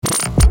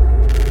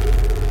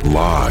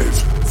Live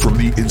from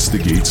the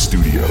Instigate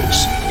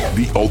Studios,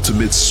 the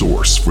ultimate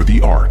source for the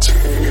art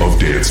of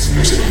dance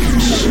music.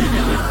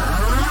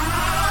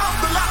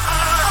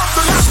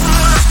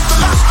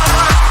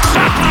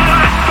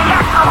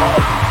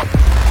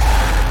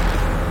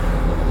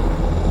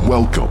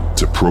 Welcome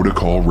to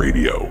Protocol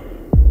Radio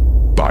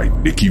by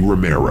Nicky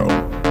Romero.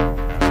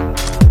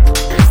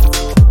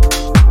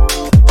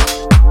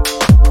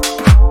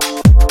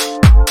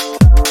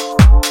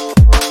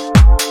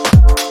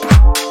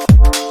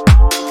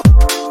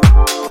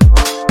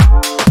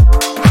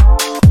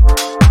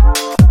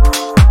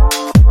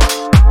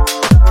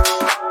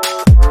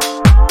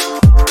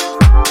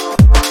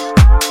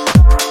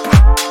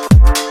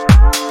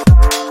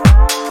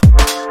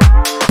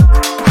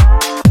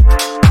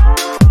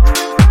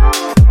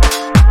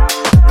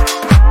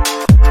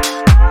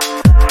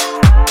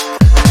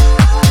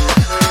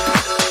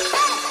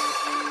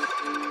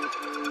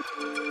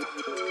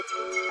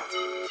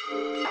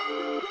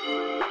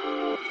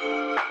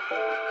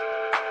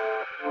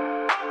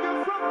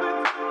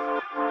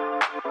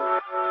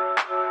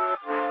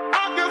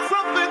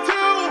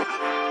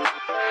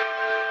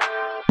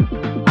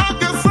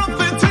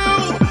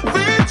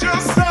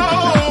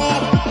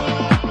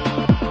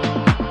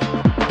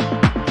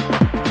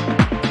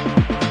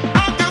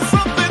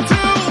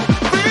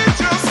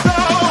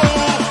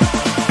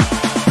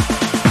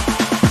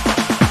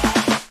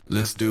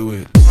 Let's do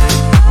it.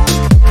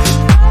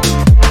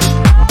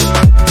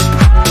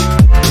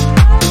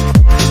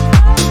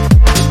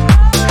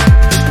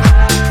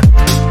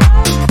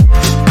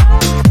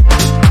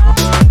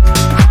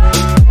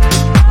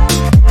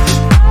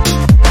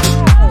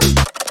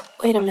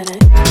 Wait a minute.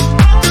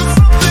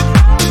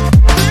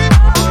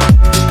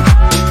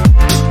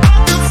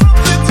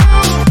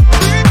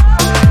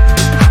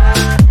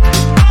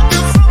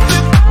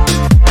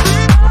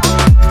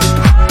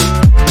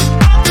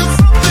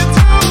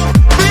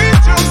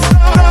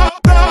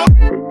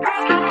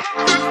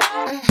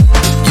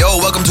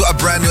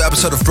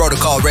 Episode of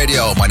Protocol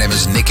Radio. My name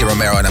is Nicky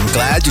Romero and I'm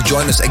glad you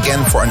joined us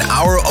again for an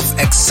hour of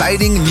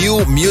exciting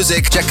new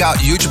music. Check out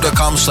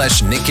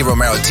youtube.com/Nicky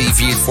Romero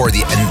TV for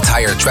the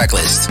entire track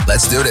list.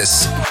 Let's do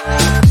this.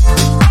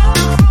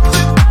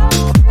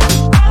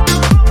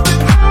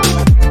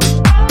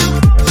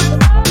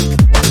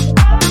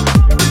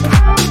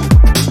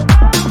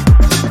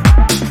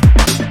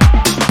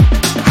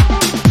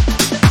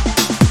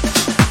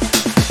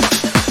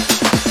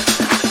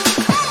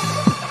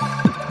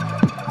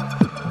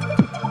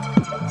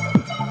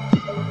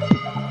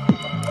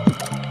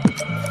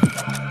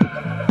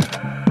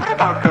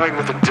 Going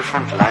with a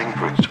different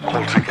language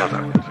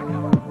altogether.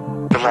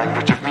 The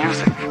language of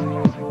music.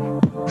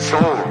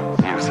 Soul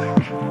music.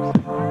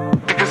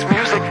 Because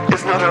music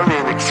is not only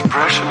an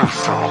expression of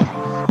soul,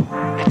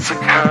 it's a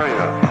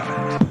carrier of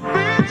it.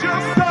 Read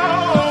your soul.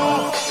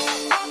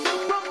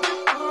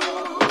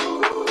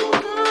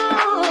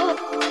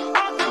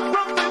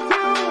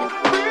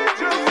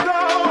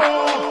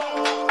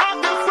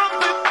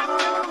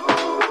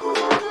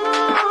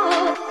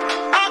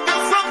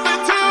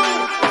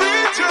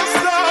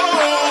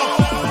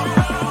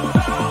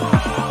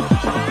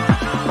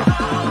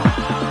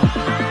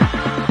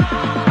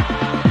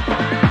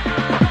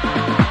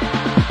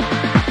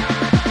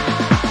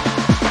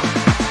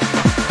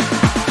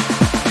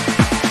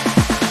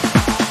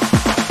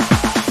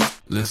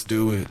 Let's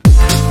do it.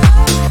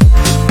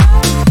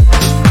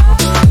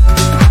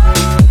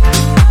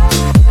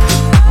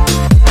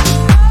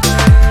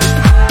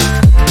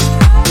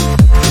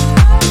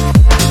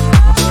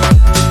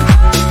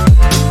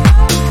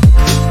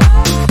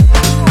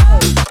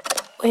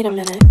 Wait a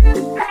minute.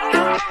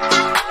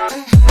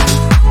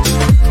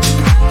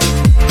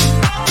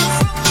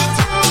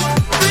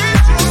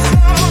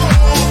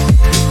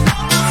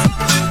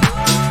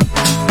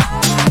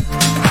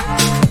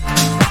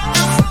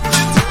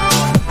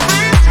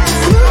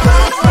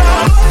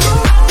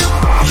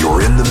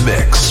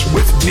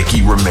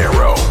 Nicky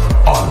Romero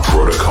on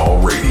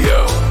Protocol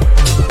Radio.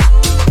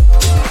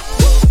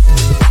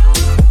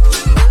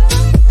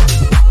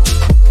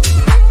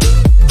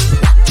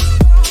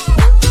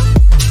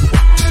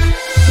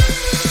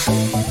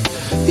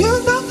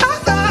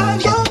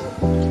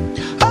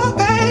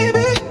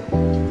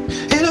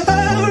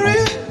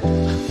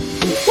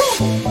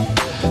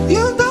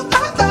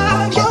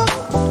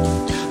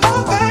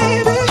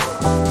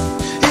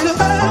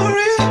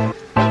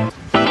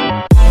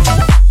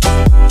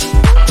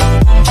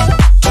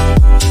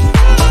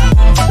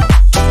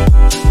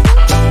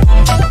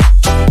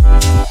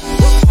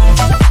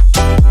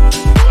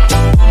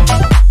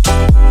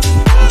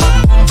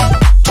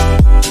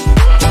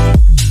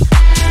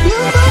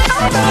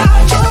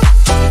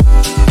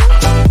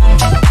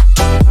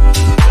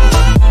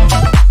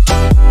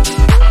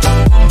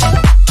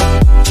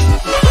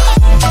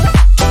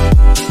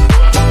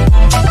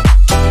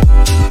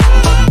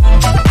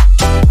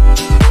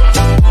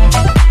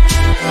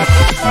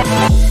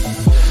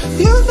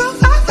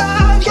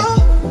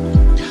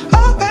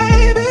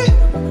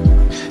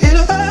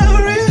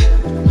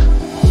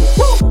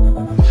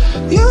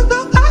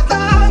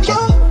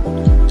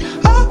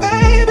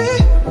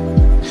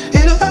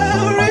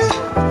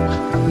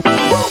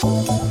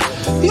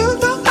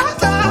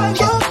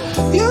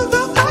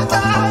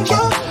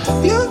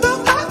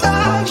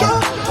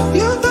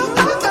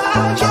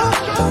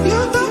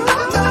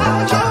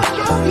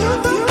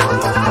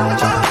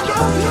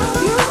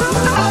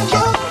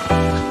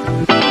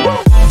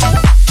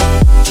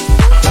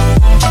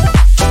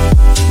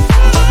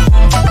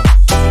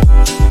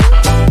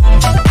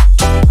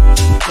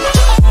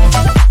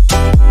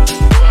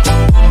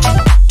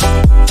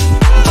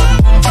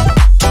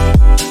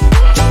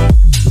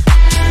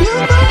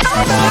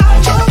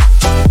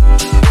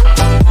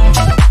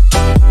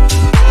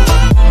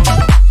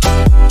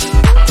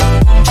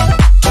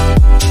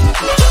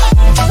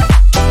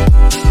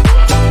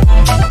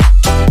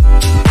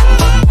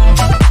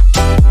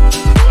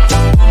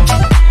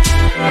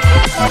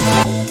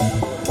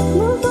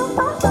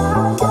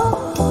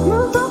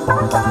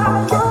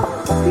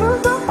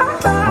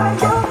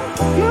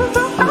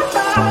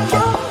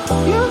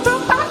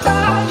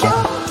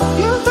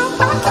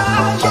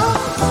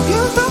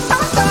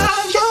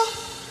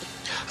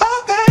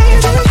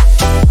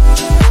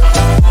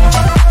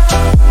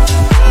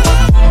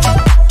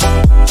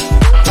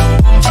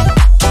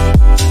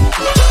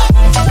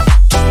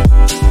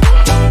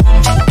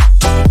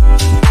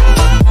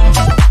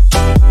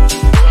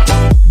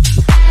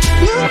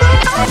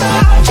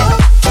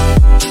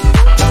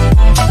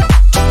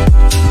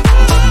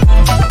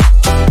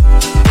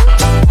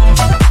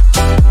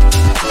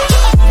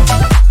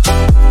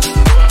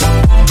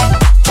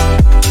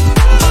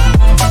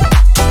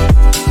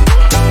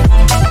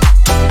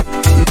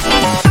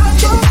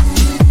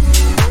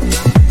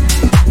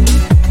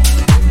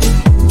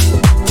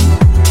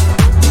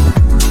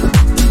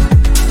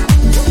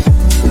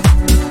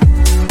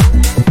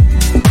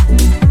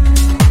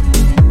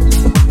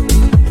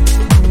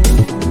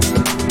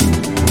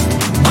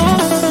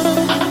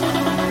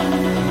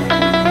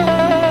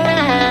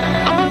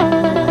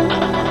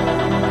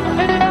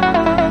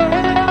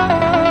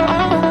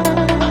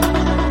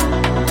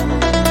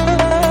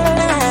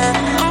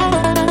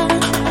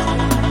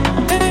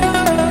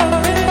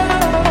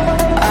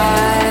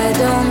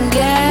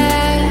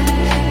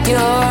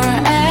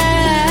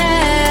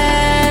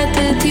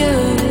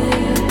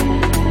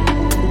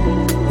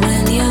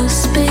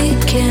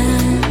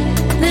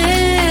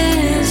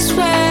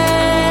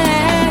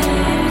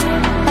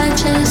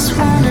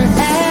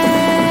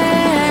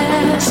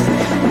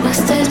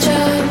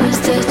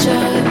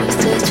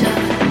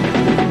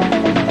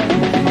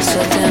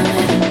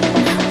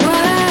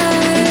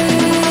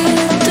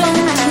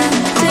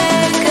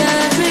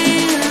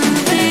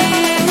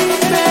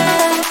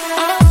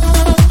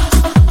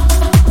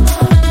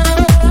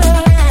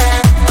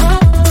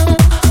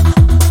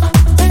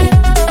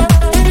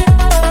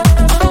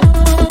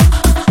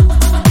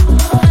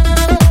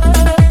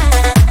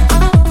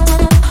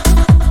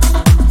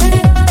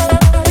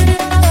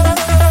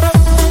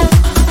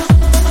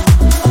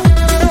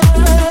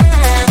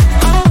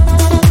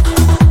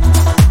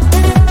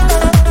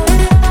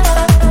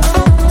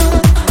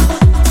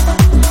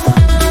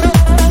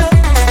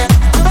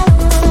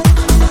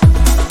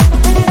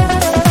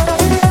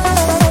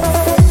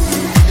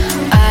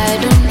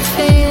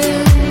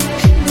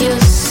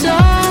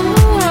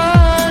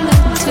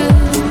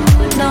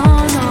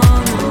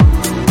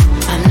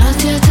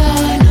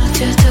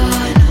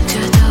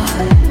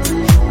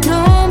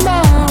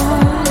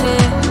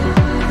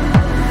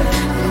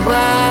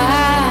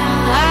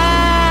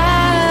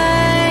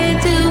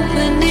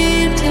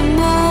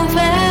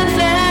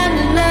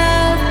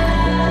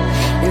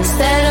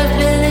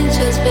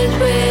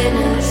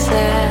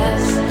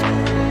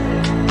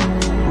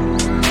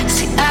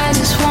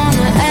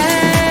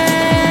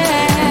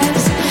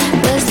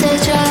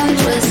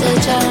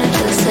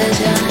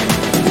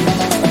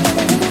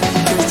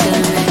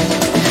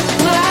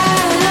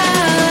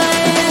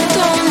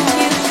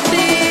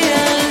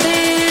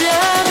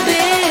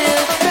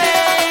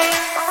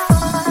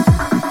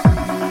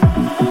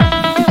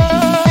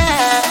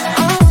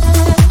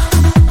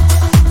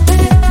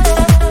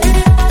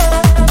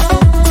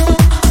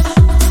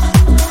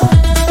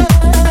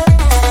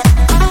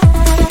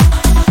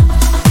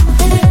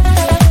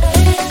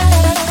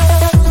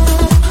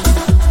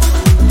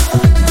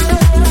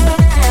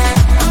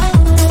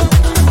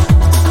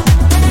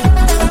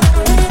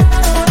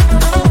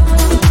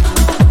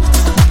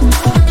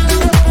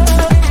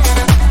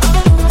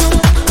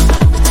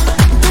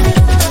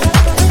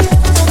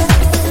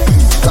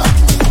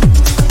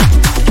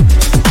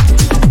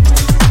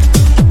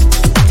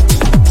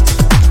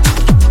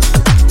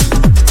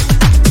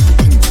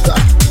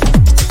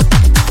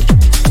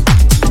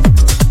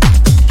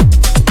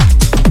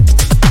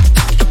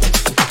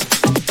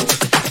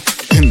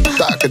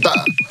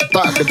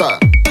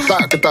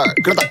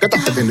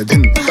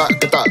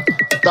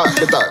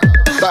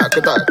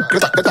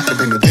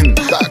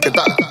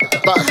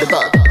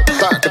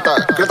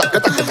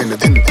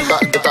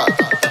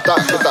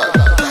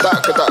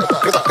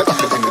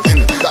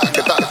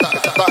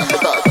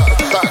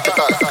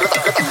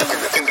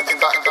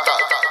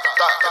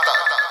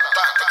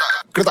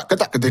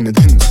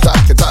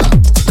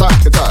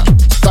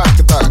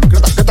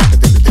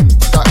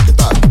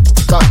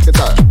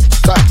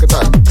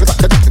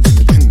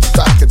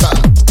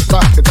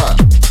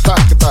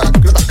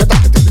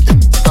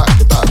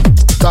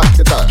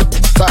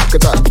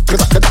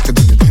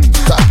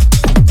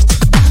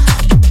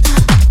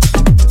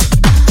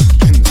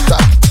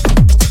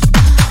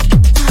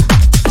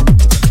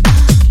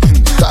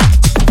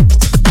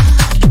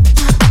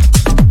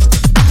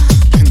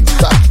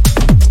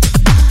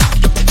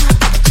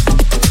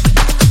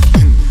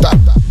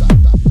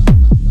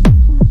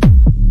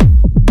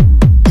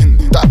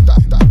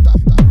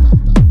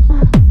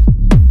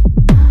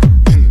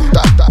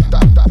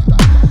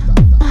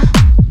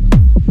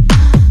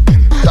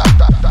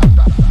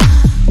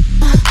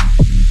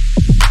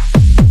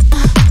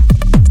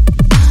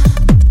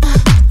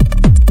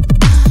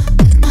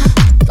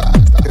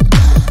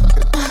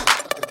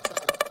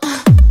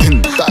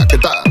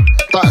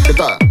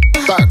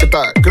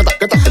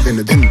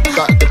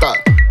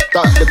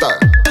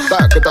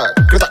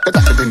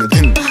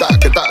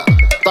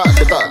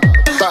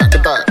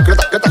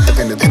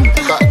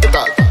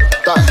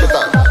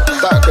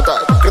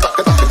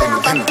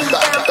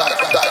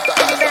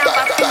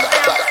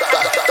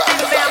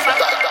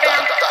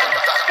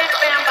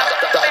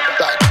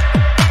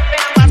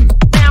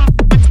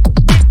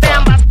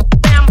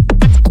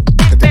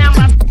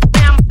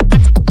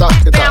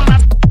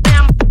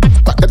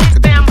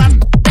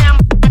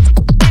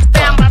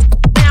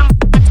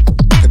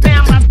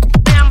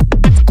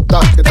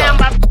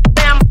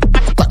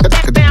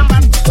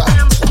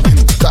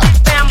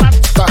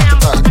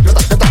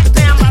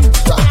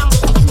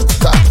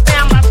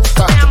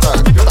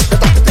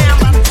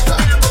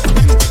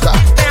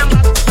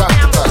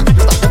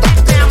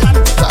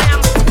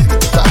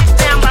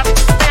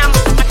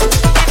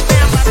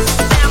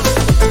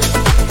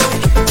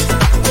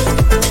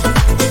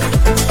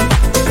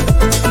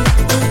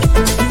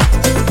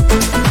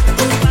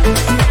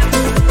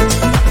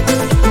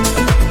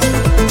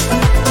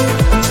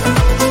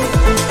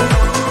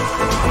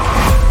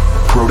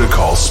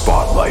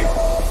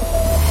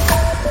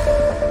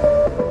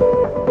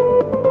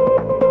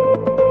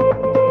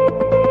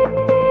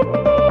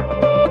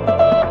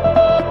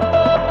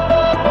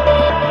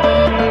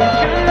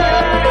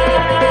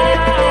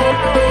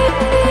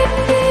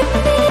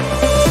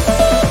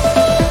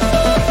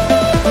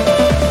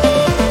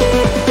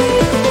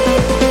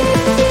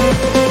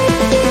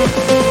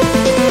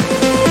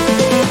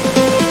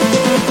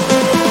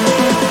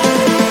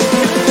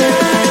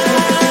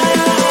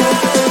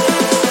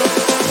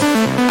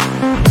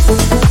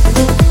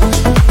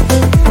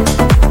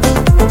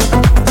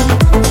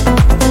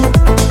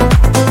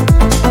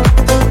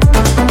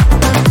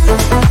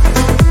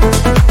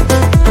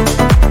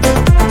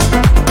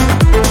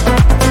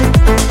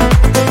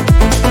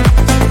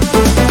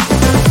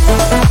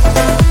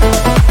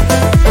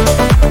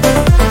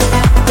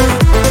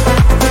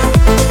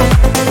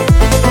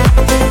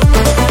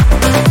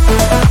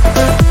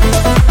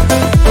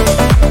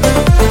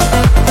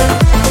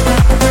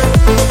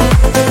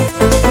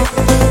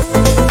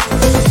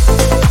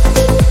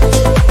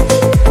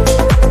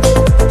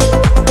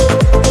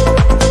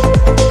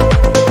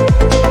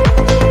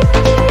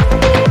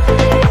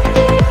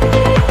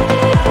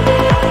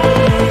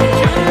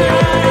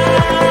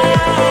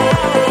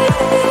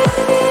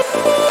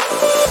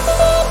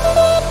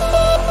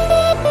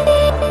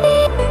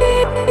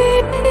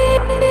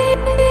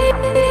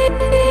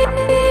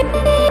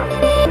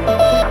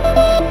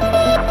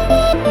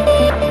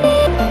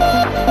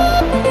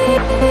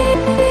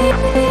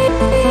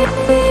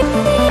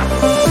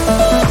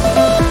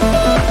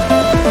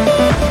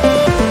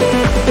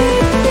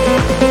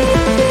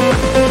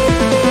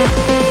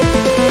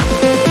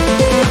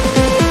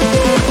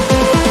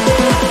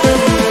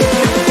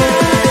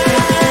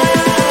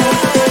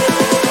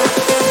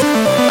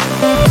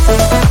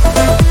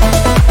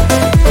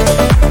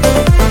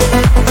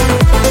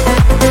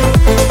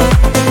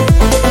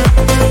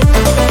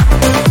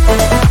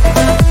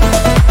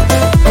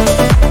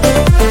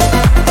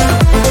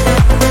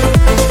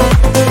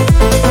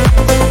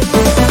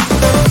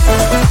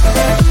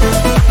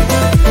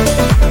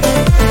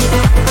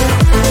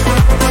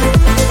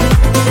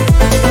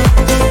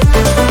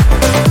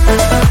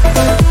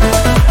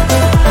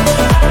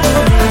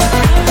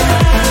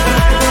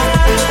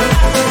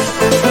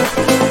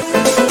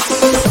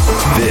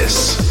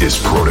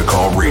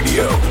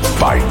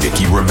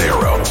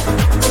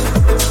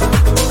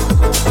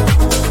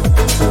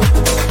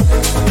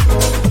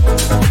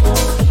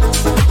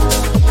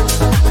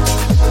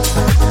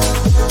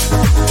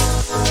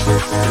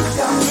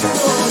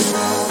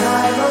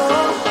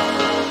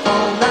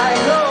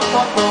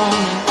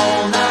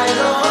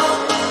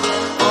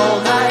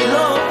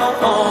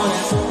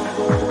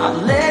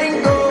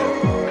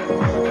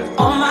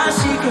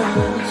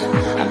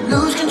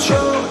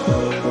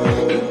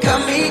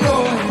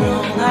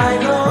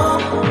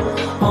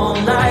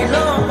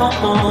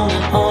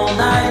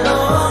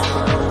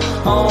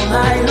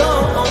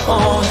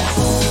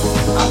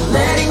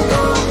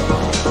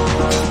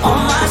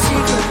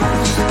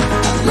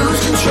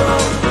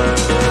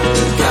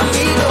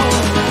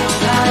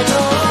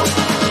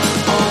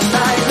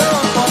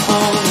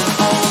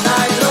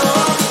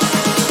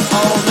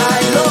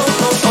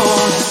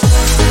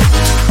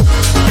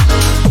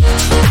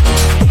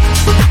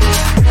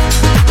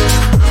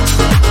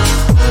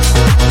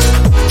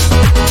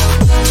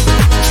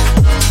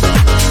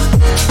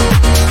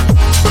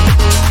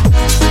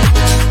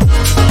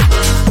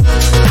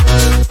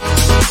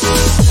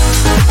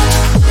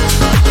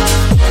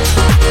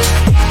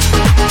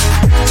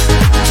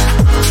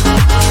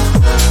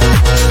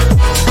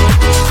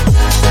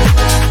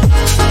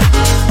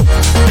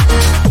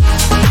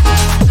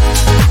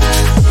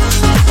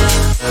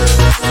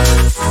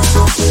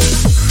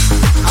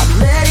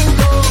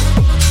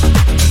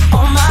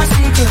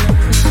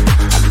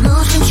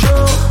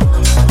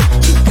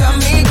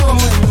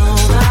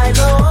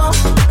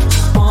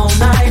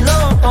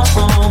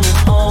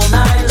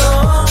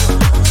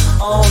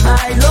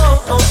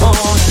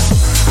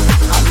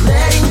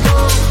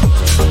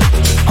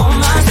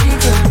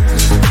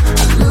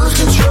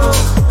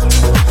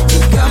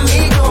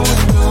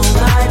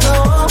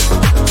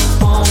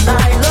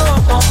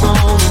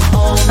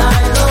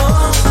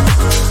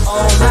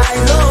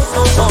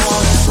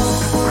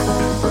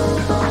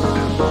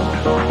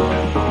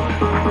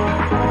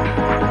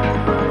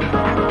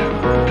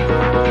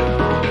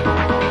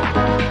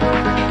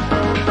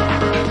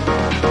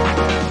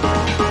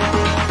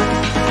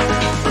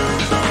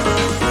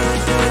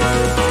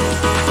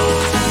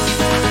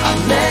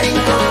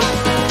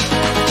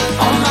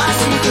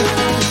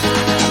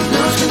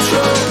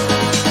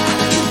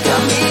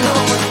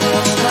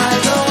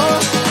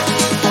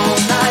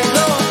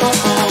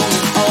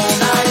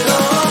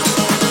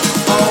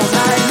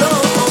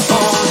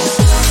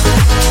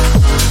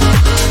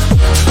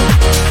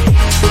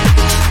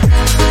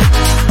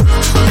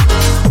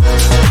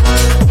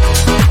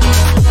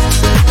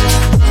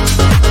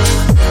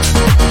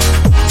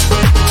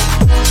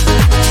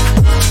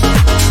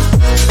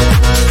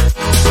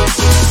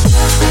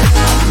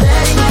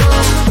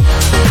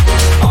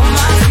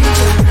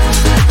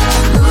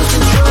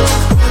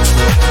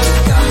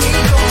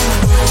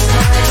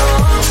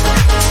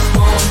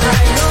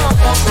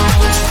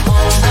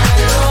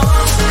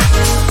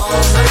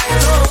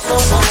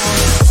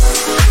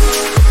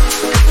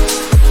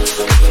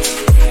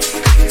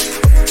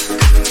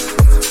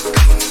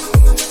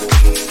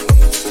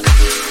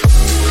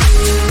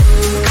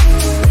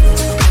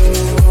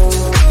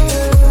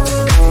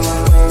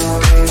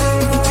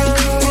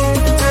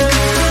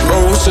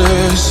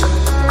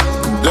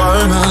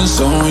 diamonds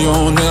on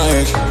your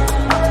neck.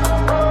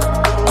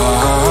 I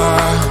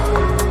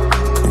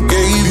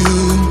gave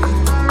you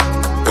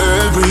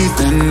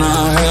everything I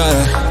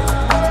had.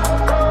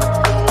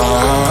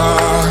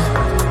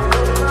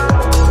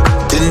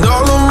 In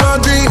all of my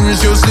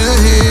dreams, you're still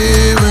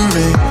here with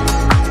me.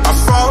 I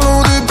follow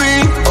the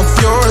beat of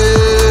your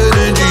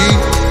energy.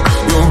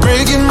 You're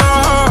breaking my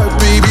heart,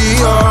 baby,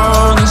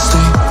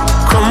 honestly.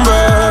 Come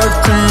back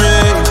to me.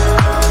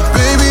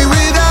 Baby,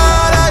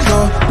 without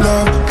your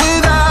love,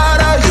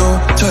 without your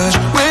touch,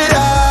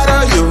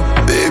 without you,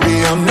 baby,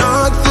 I'm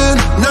nothing,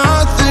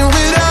 nothing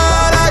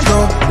without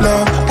your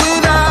love,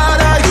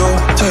 without your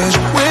touch,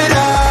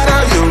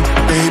 without you,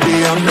 baby,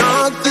 I'm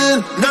nothing,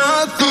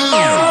 nothing.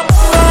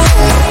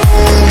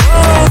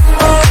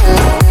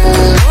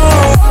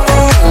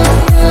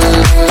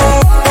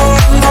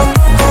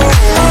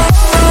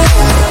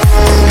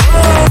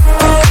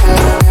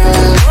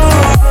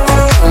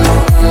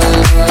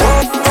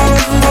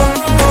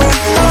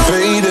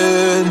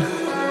 Faded,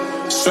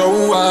 so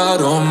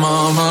out of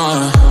my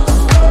mind.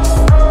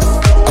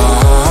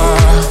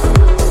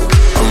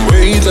 I'm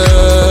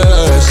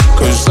weightless,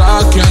 'cause I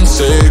can't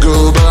say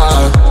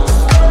goodbye.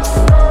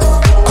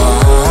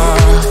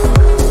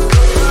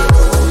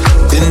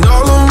 In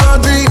all of my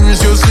dreams,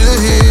 you're still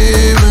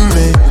here with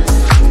me.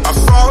 I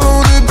follow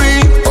the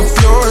beat of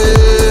your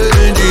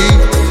energy.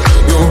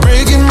 You're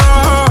breaking my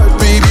heart,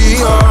 baby,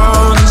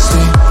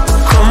 honestly.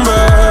 Come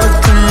back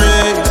to me.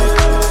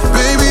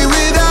 Baby,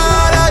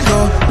 without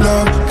your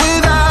love,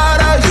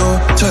 without your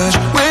touch,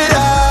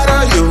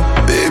 without you,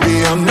 baby,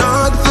 I'm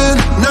nothing,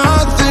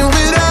 nothing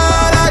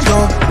without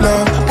your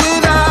love,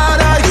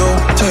 without your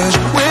touch,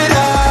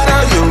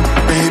 without you,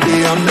 baby,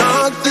 I'm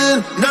nothing,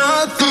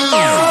 nothing.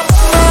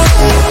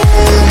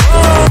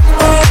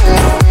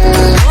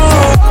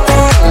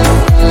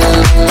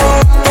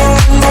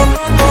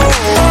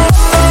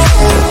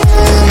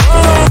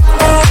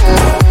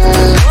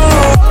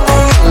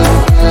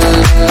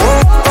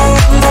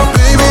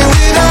 Baby,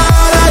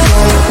 without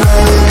your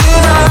love,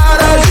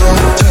 without your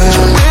touch,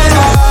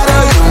 without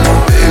you,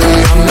 baby,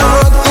 I'm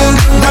nothing,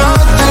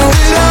 nothing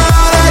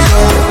without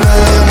your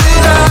love,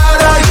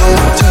 without your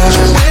touch,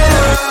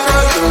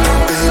 without you,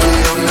 baby,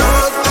 I'm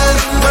nothing,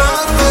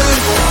 nothing.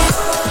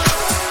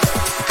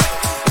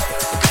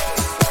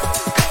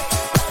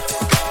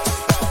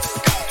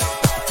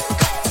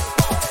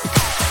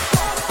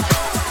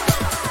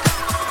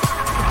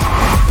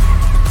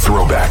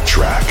 Throwback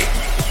track.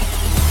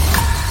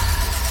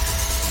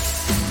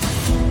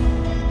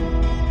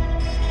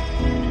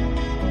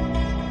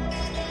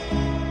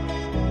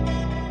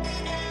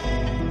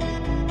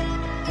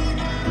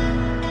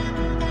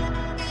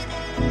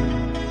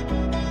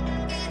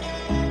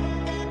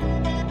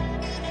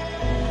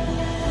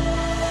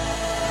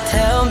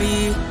 Tell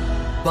me,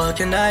 what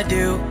can I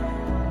do?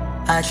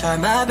 I try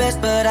my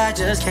best, but I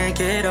just can't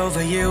get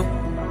over you.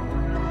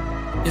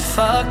 You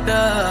fucked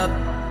up,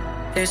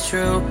 it's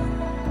true.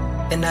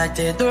 And I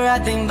did the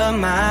right thing, but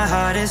my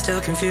heart is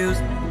still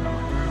confused.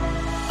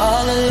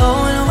 All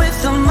alone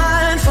with a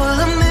mind full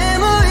of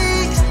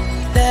memories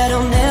that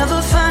I'll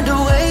never find a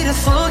way to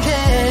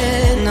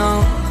forget.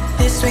 No,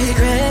 this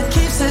regret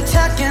keeps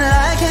attacking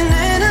like an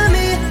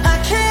enemy. I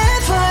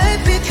can't fight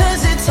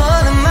because it's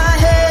all in my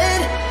head.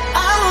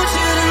 I want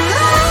you to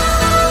know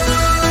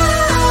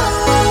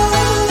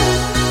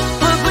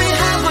what we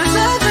had was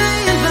a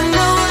dream, but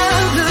now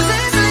I'm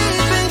losing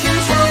sleep and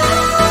control.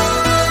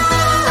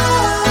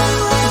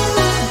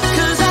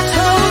 'Cause I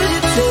told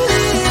you to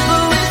leave,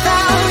 but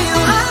without you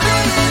I'll be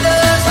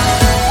lost.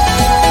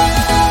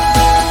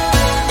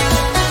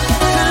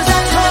 'Cause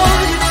I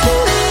told you to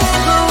leave,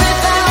 but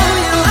without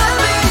you I'll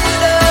be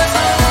lost.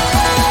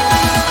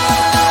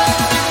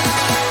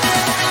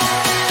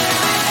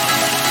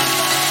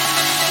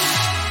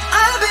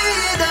 I'll be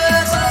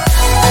lost.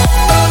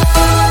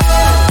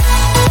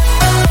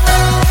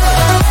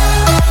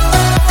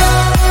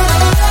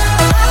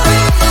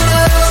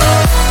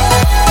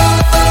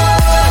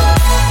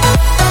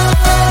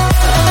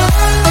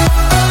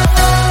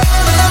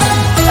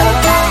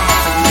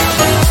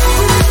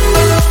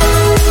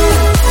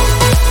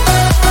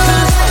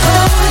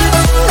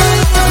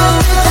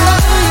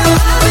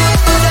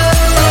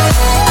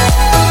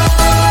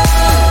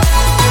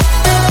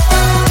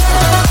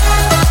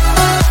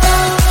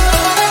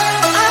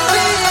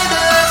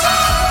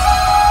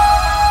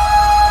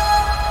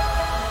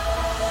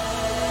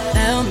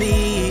 Tell me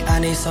I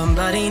need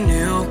somebody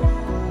new,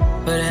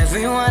 but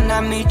everyone I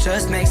meet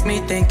just makes me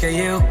think of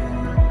you.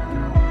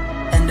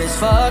 And it's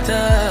fucked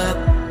up,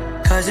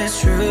 'cause it's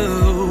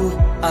true.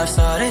 I've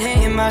started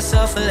hating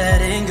myself for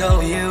letting go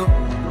of you.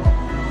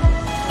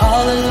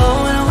 All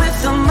alone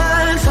with a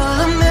mind full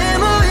of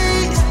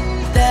memories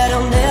that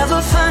I'll never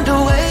find a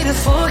way to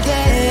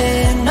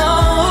forget. No,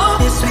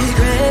 this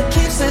regret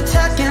keeps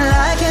attacking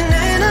like an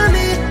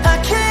enemy. I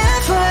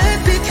can't fight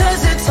because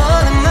it's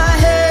all in my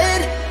head.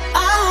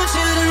 I want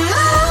you to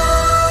know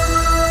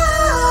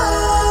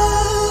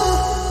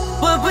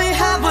what we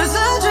had was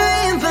a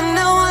dream, but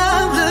now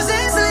I'm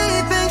losing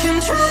sleep and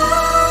control.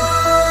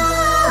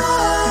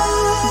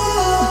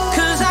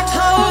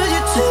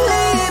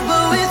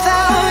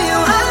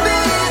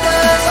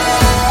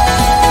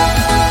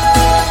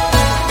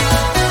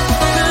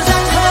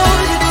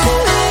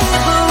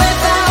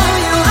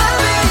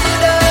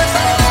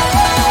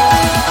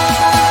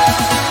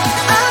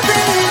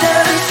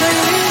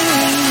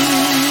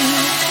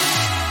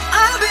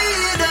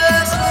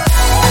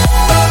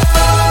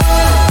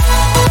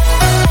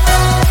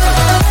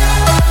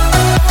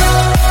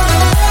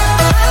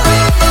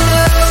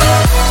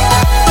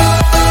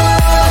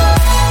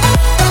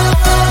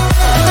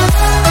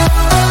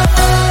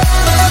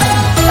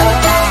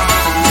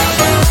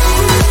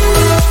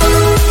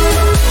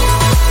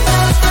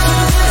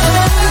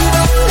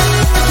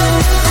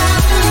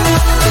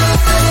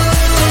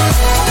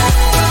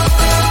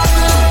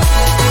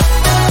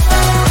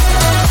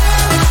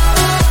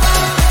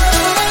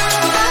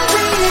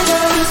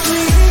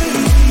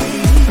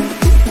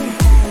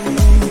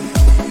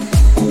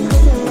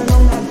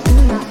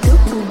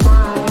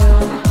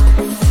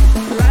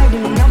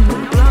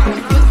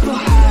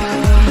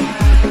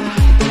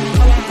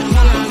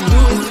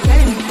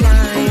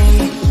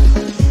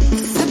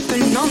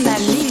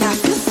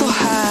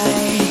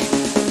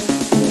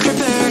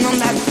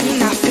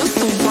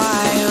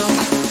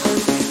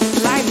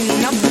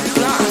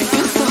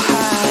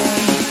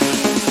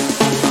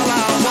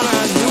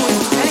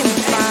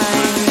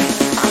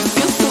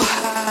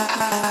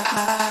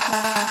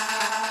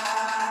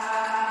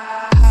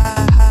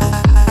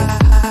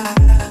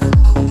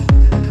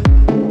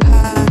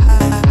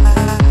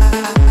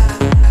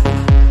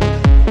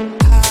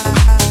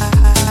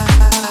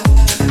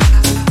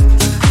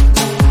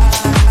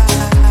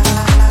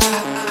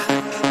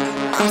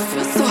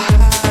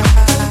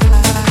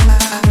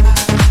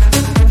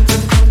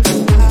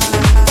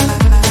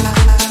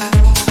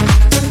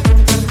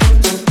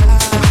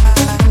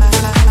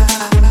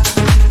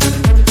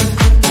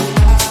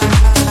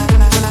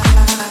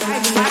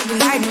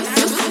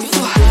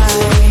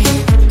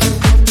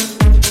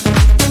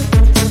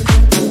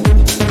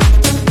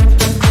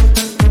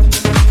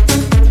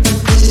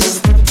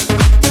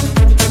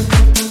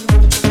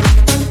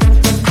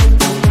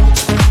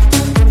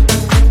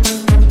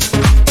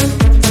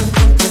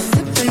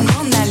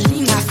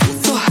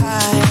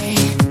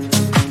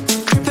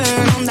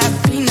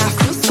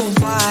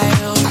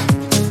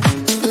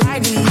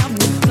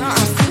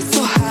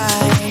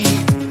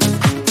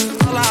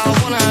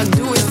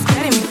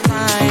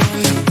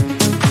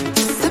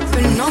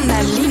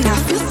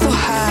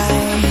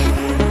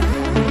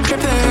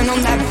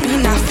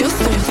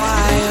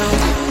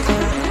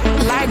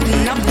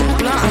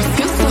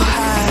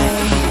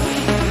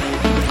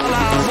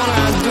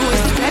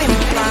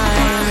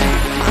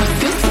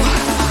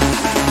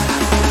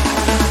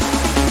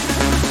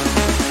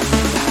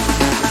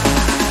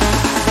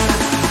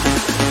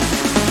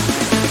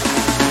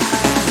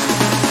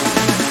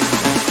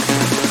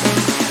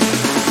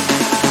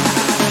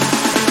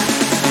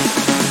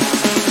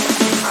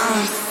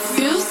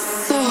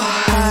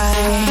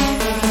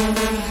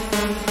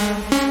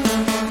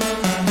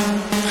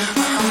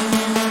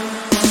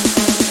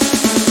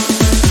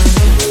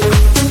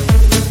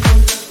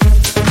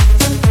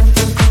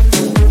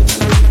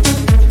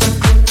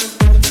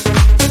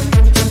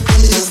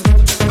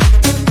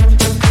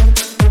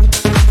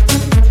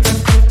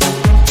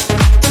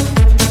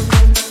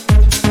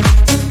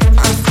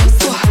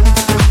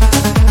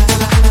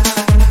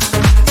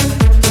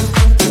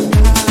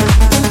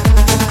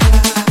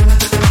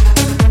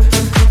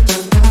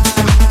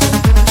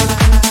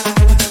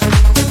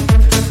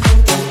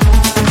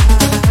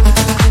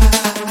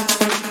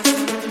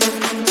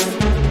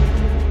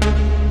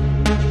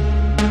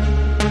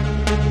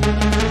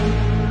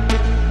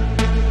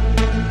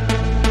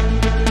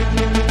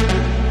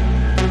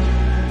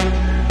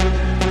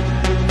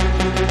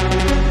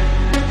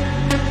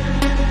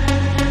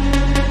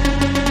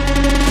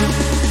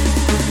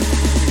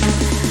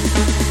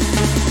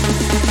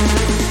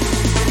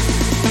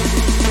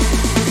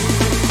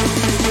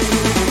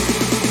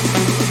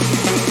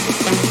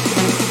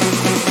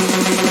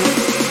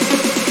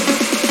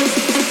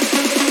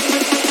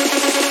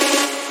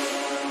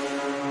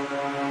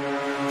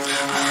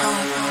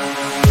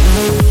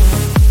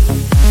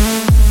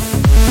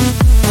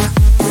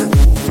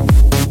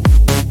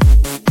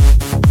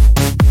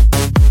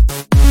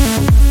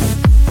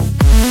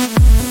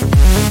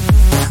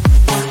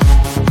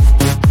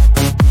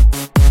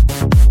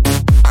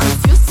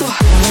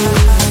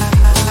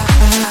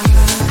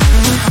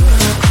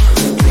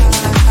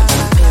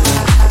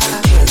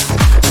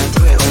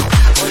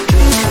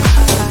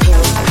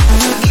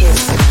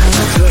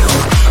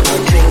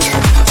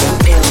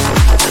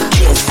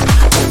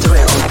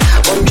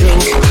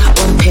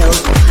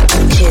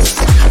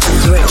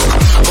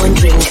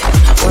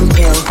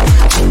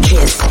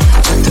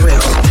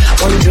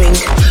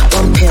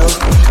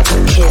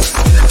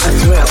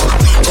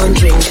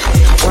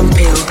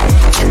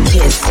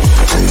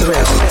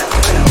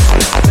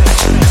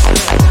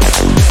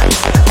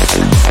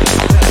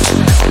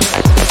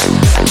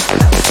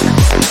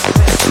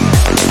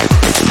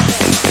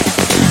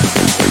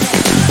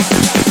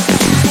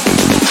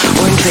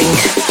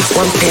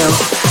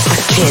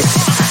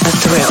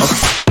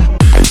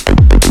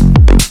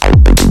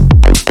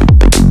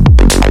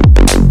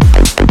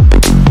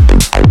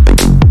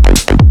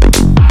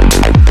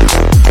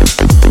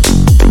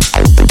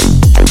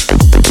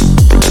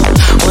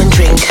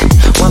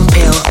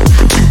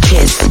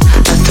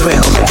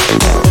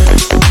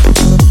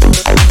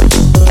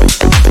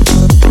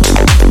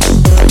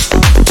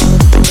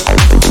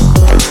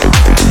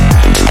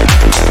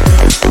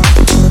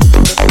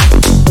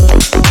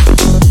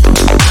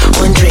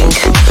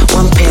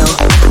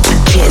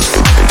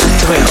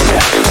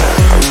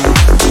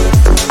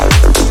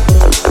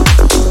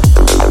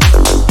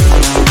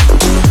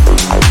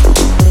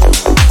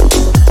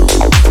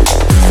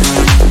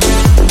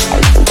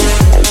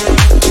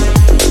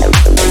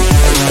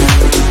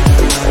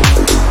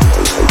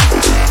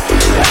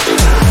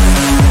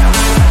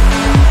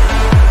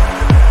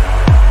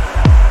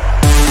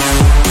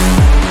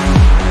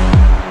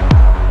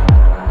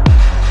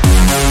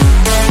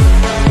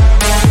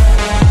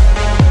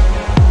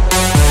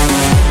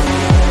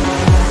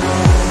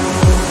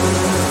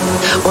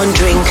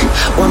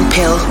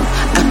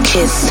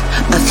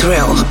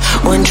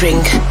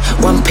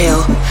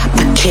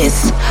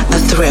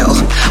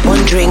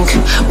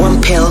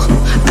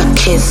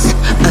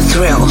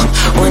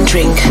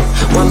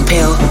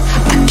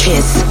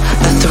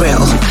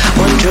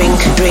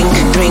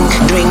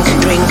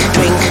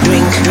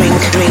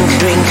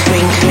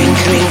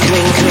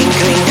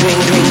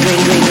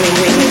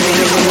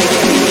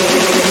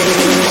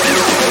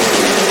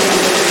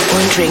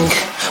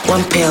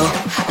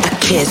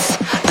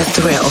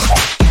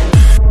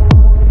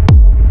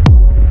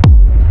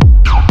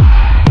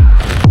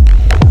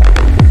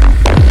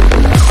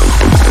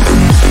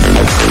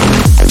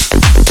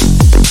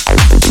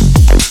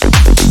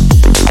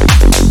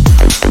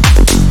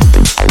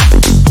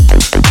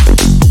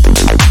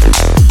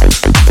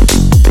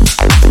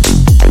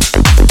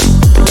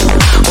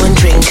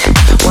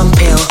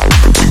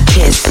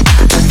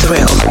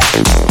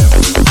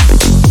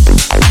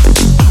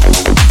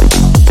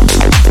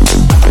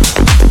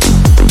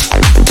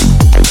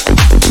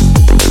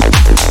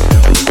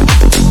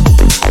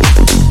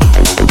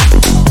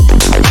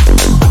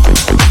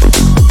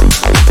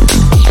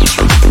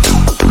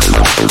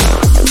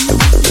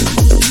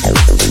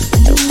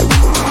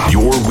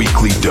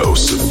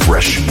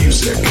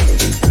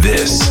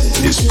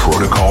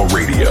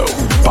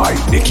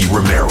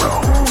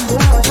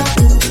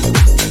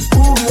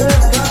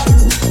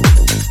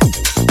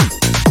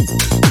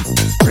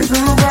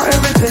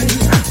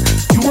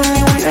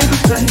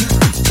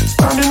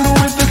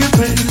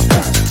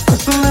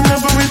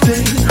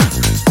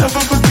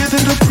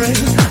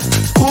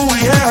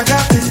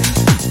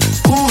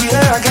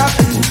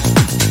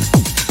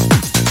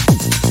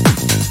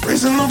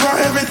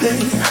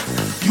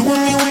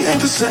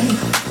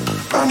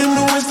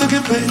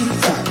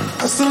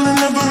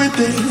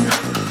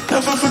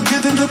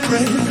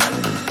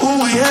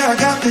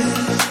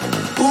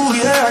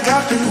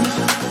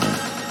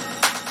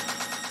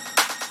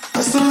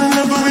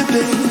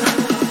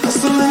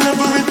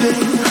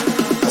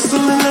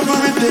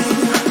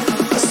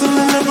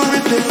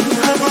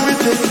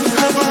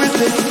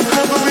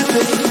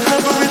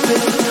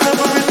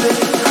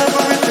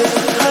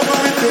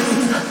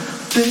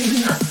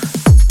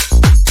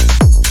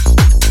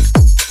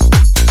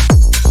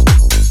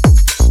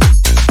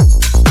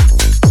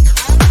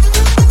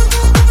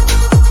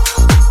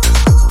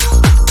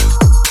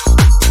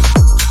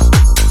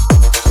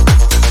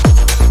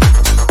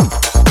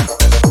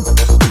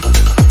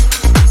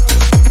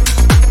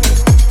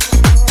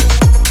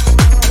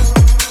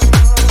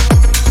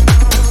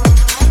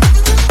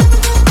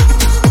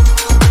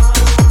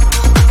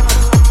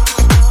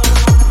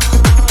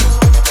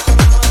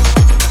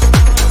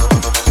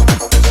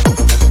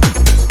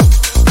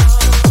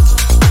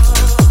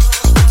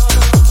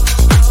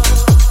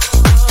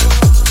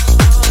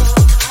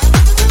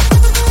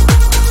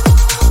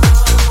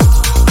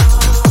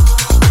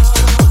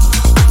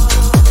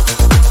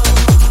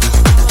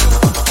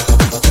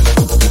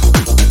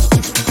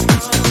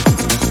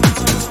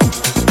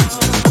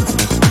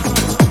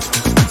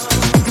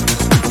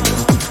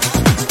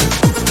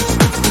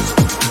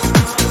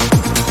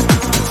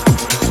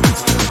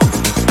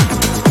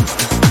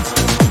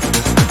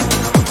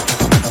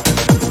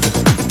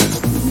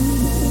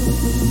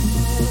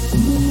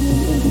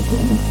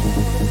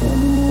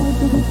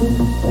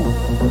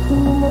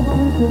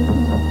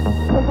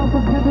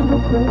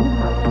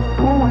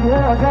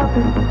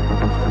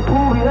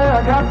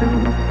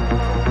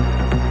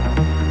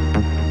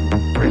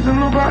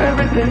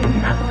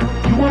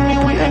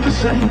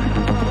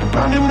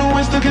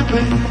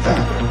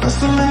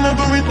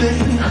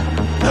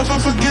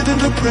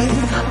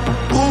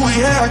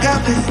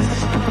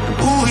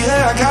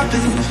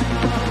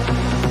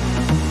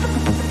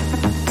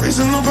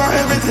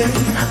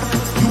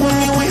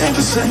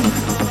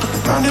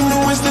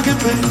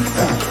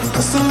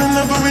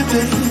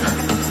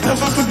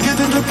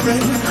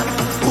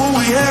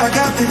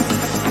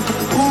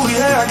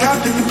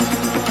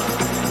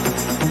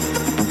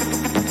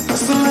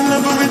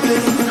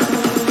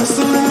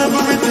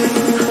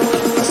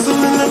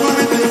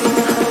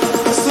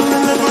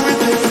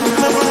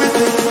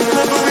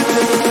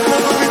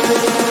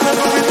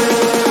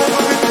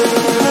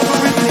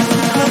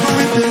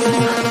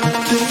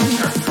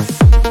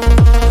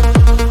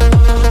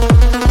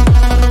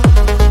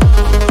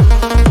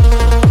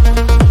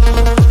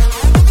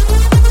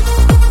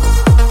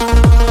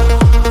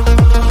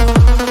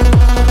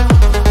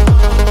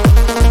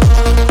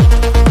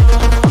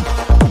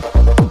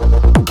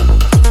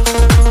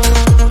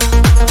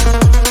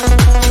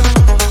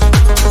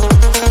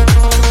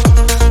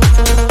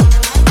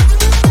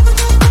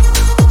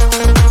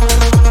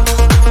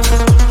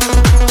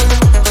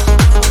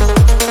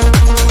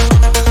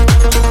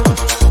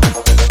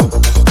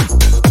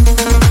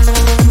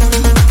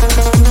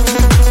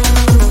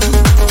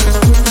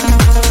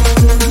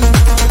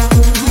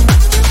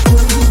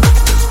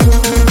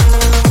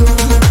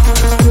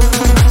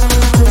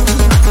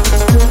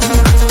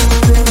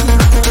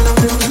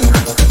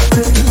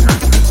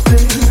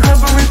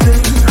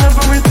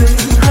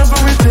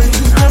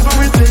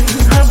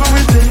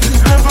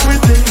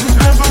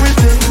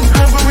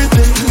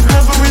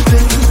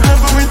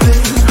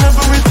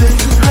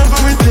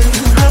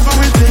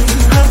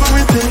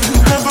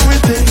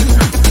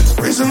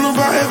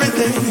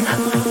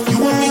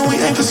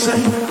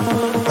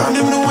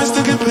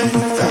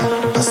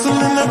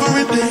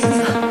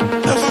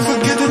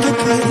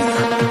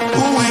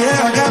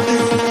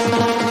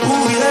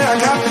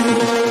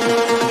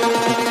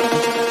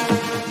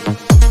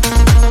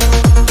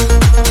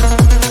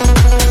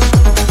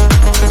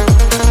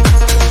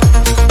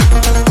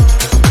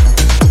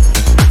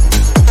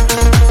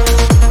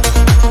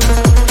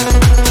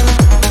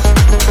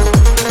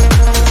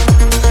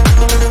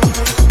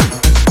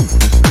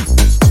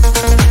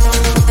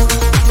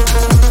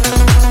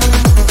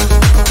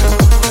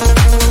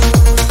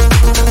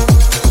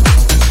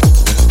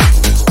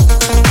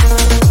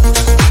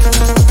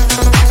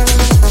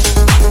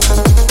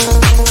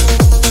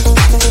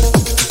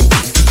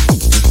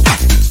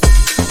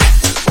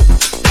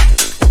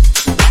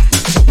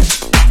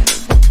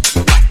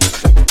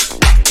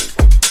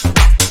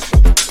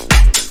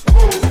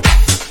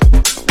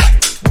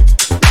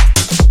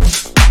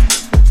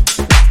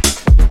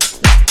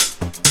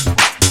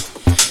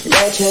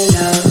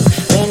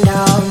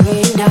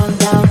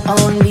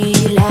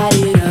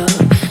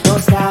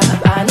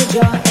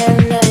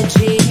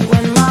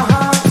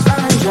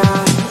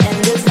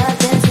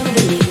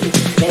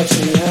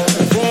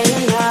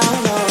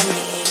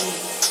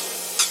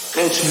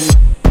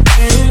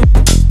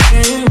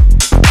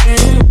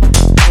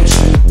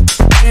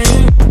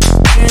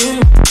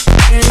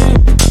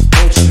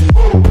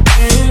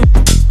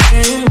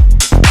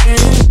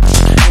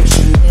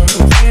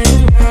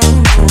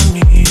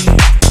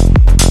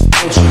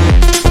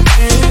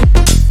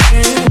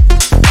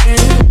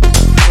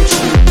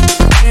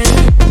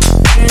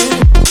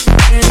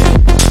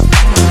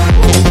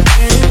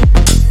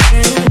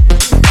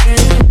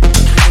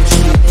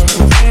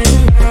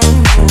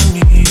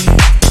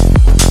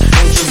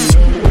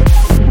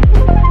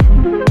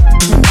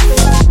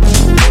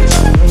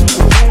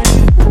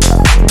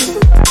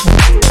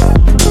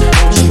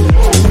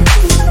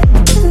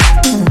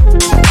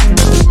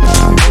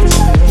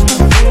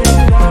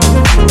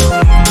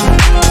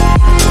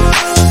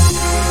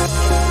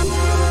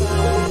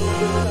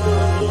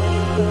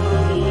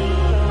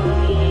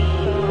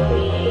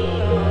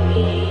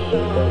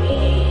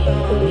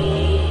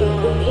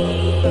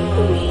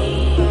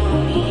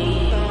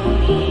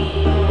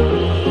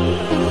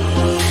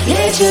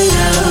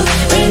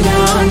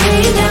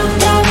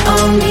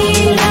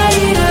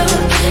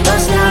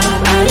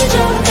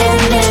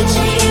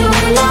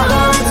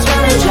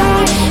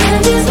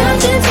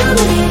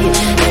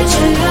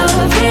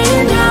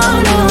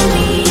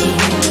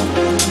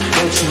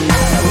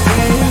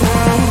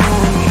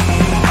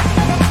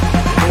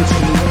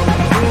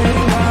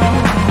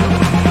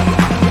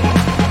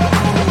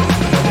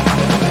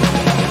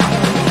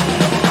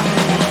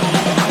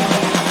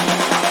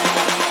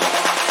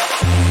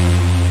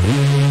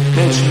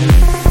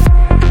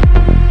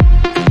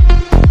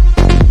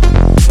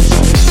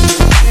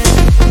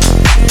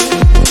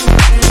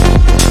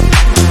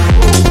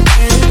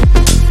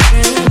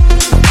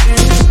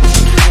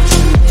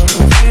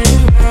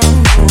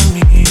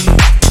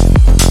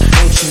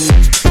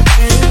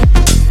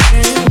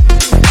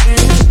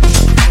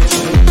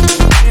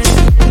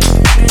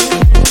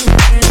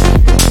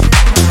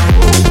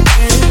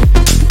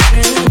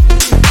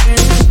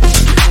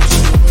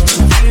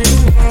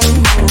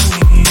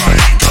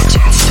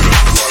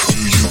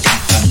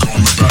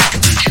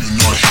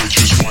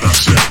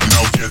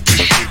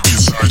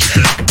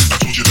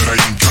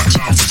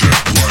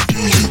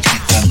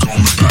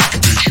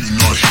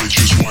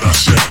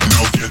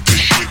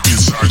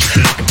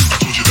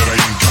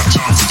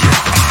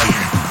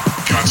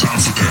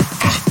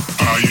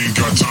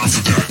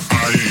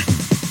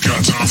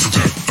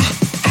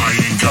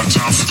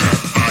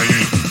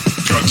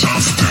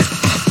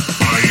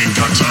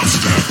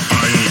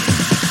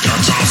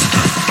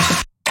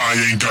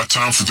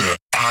 time for that.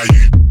 I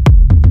ain't.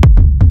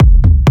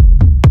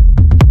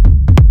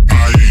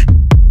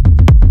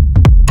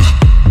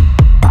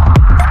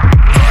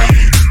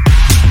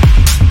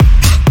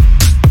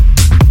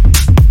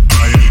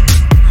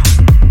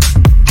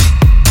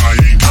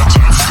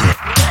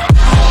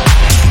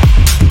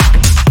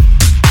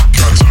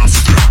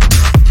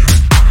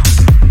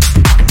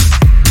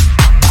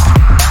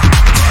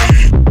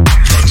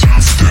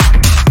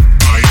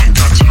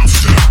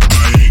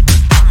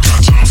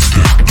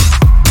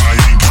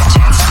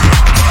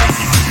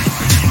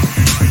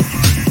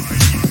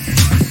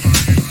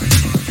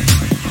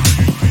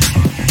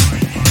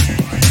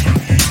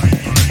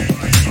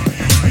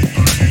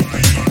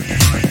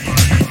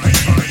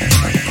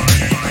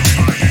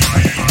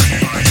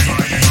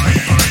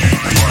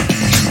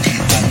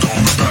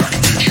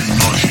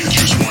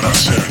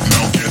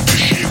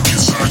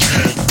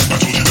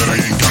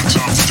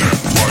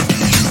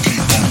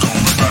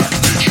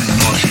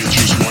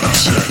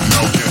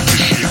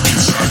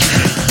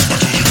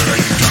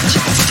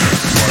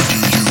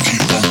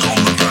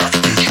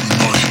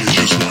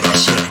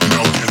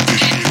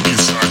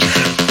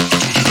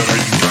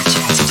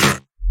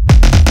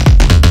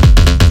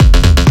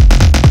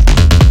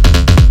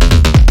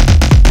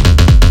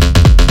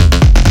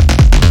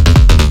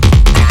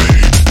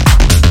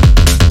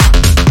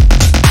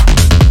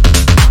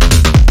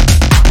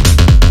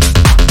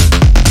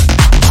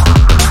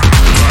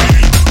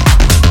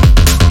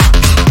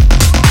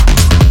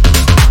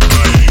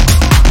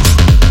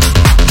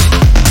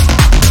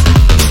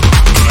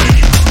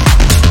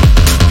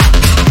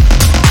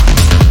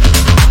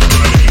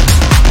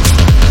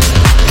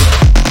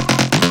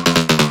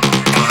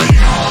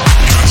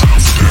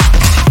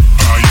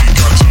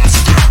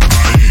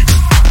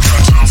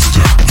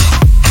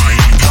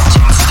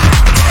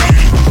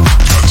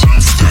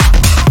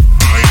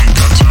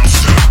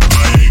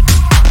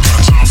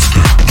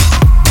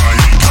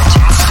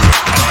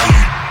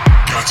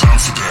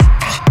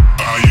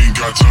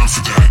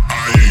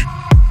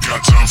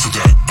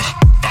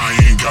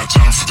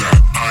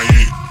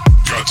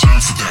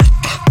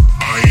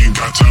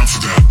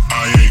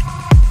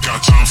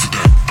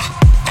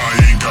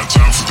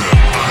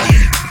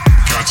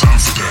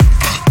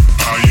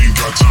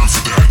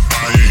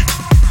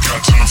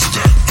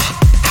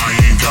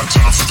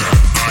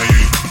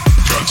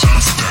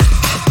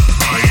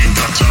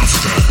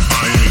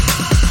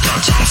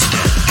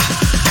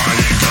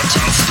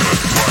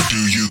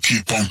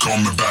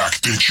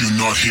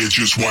 Hear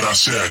just what I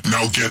said.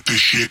 Now get this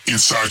shit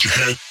inside your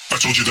head. I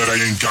told you that I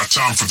ain't got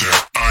time for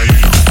that. I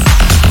ain't.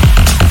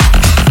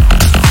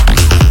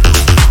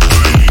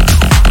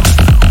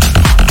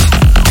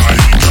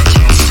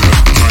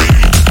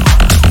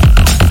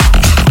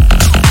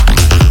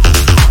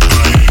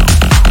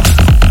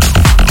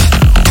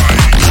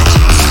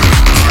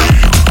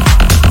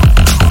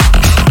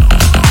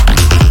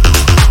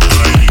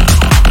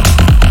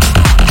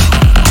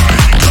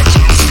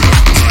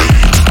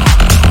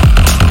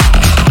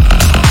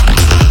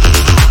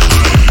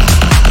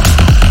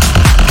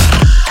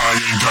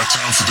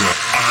 Time for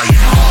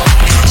that.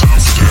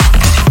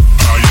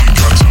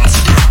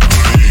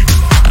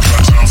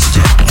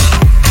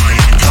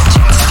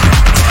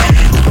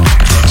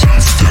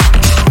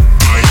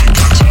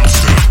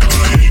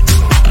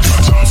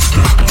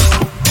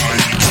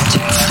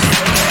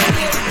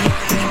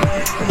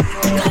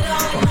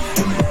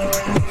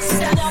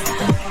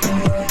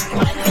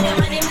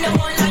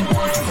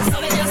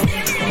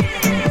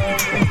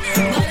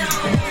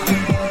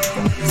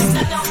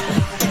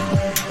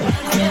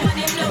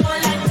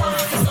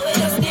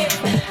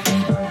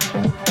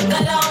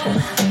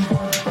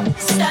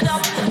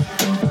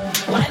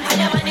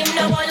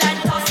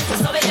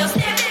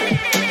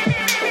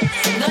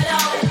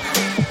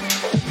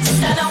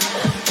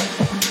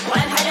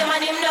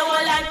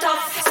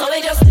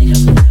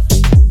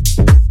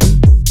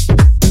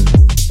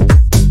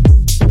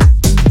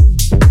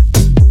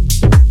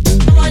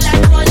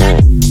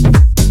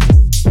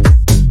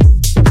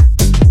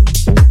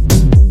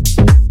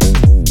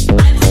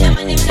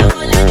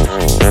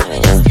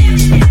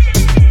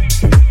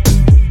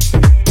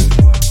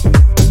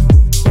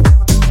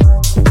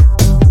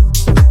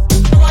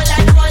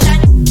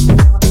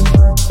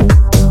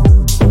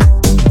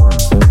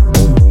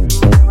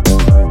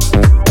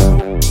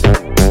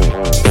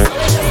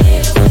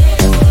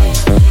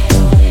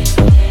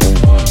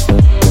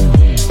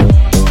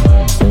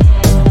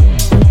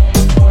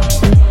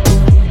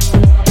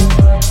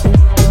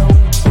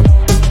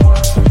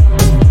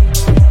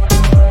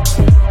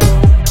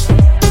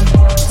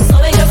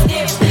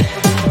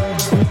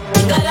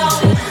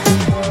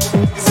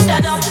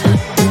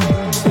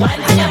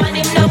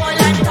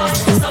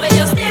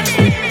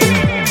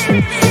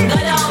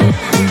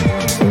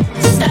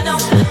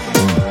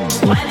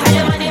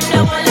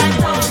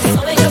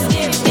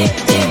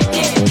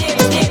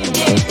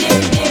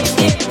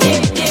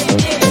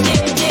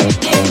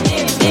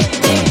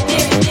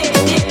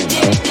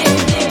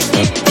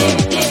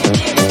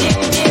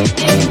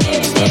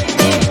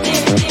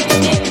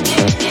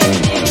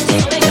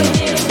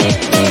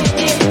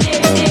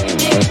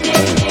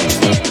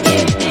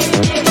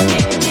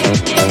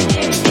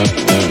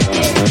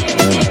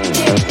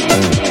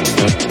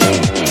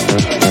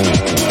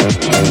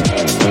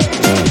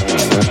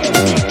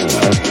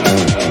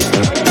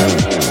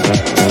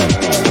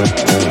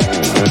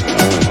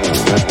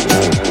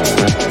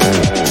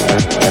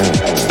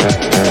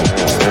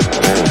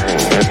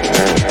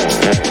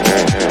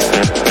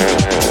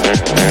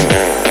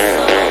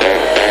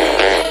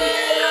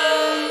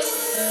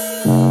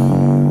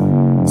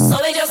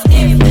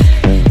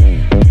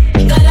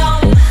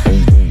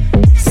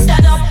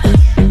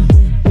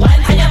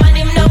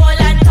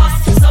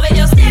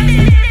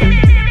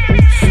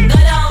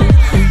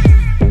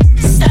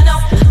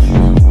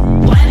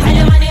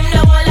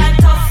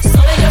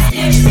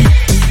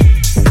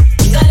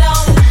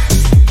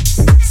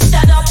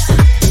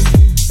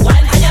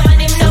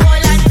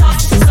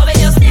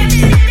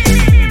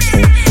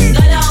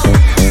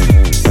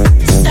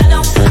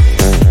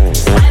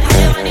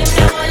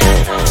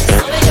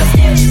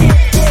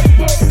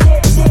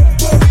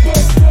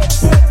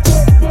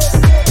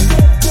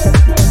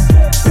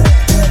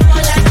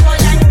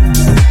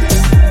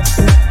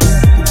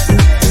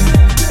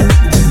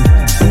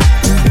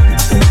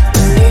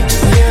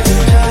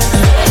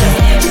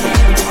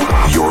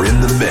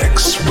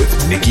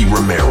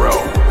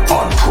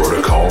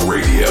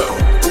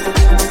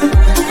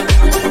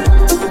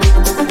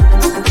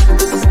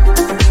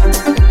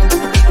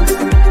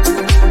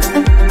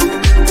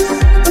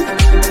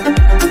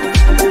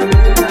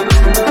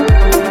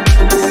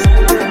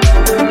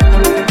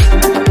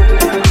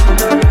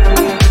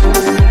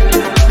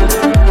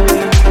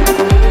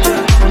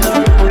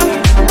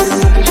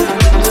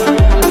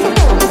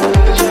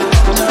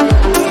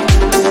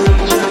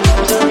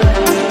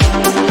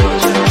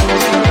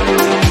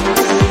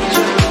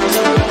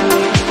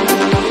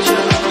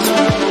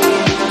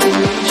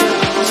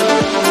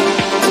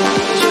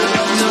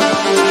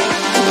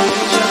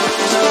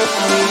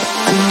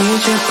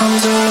 need your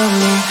arms around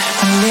me.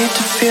 I need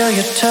to feel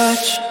your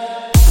touch.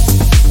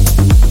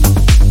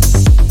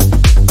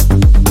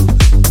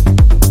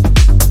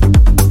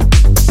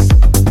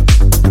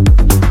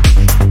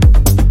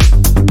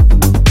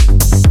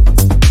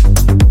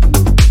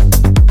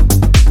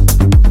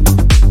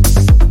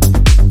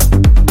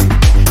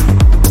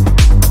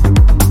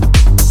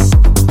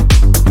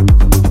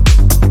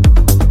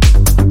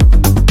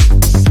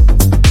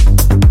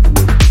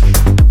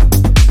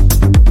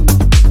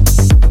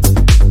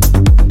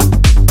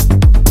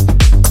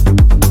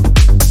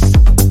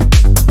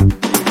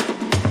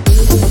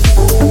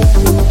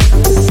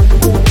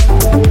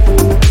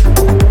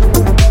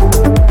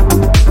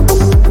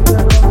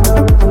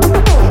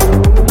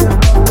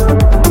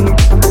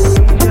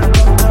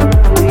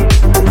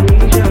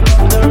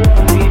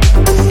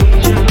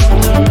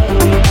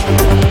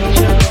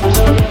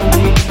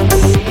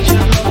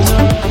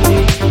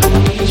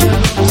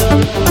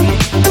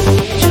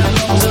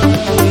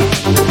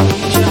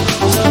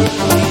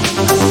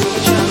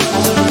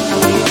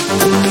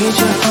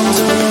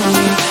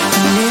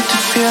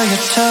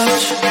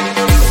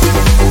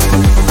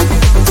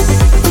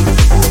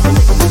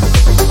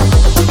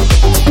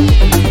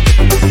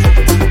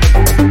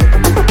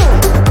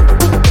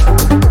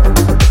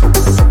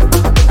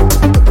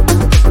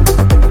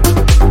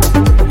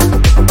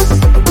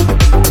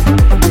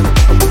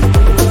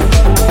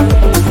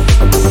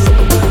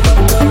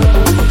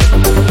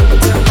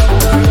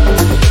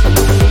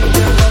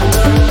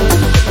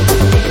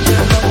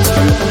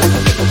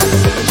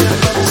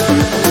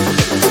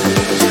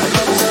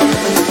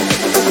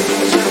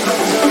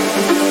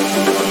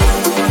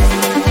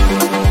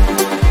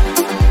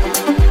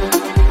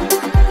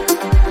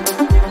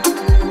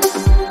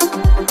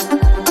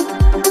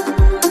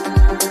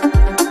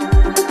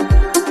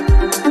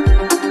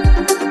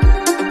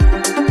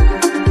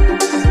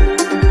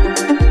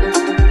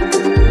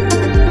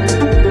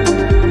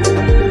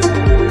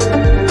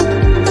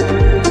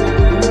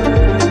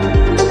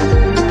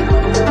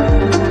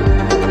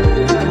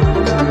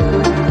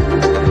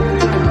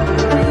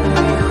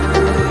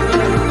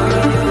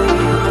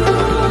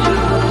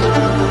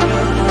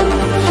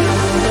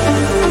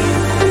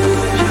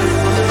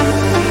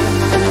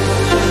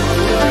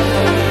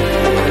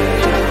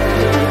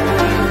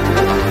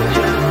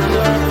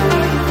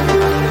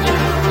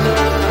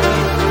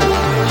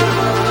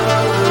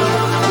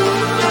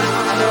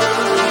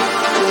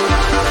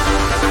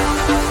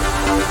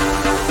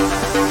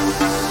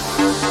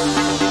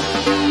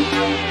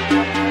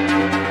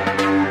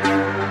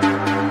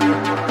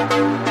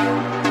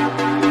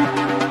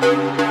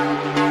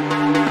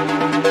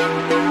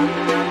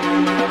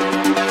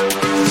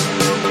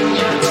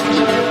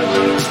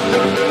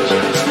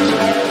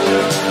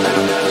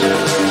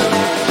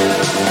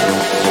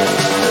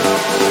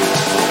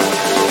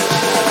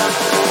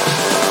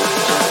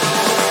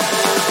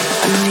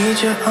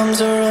 Your arms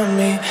around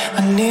me,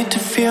 I need to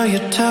feel your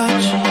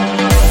touch.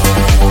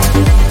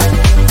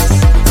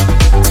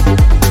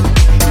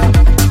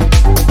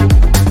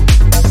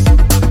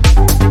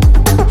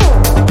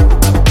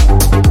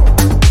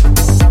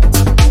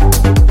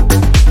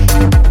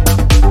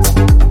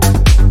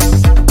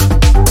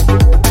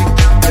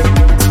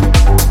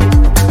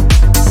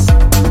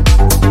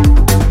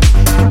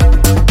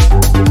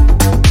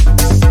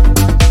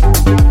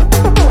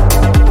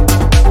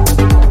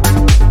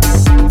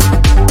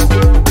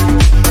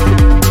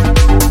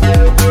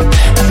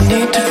 I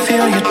need to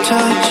feel your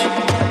touch.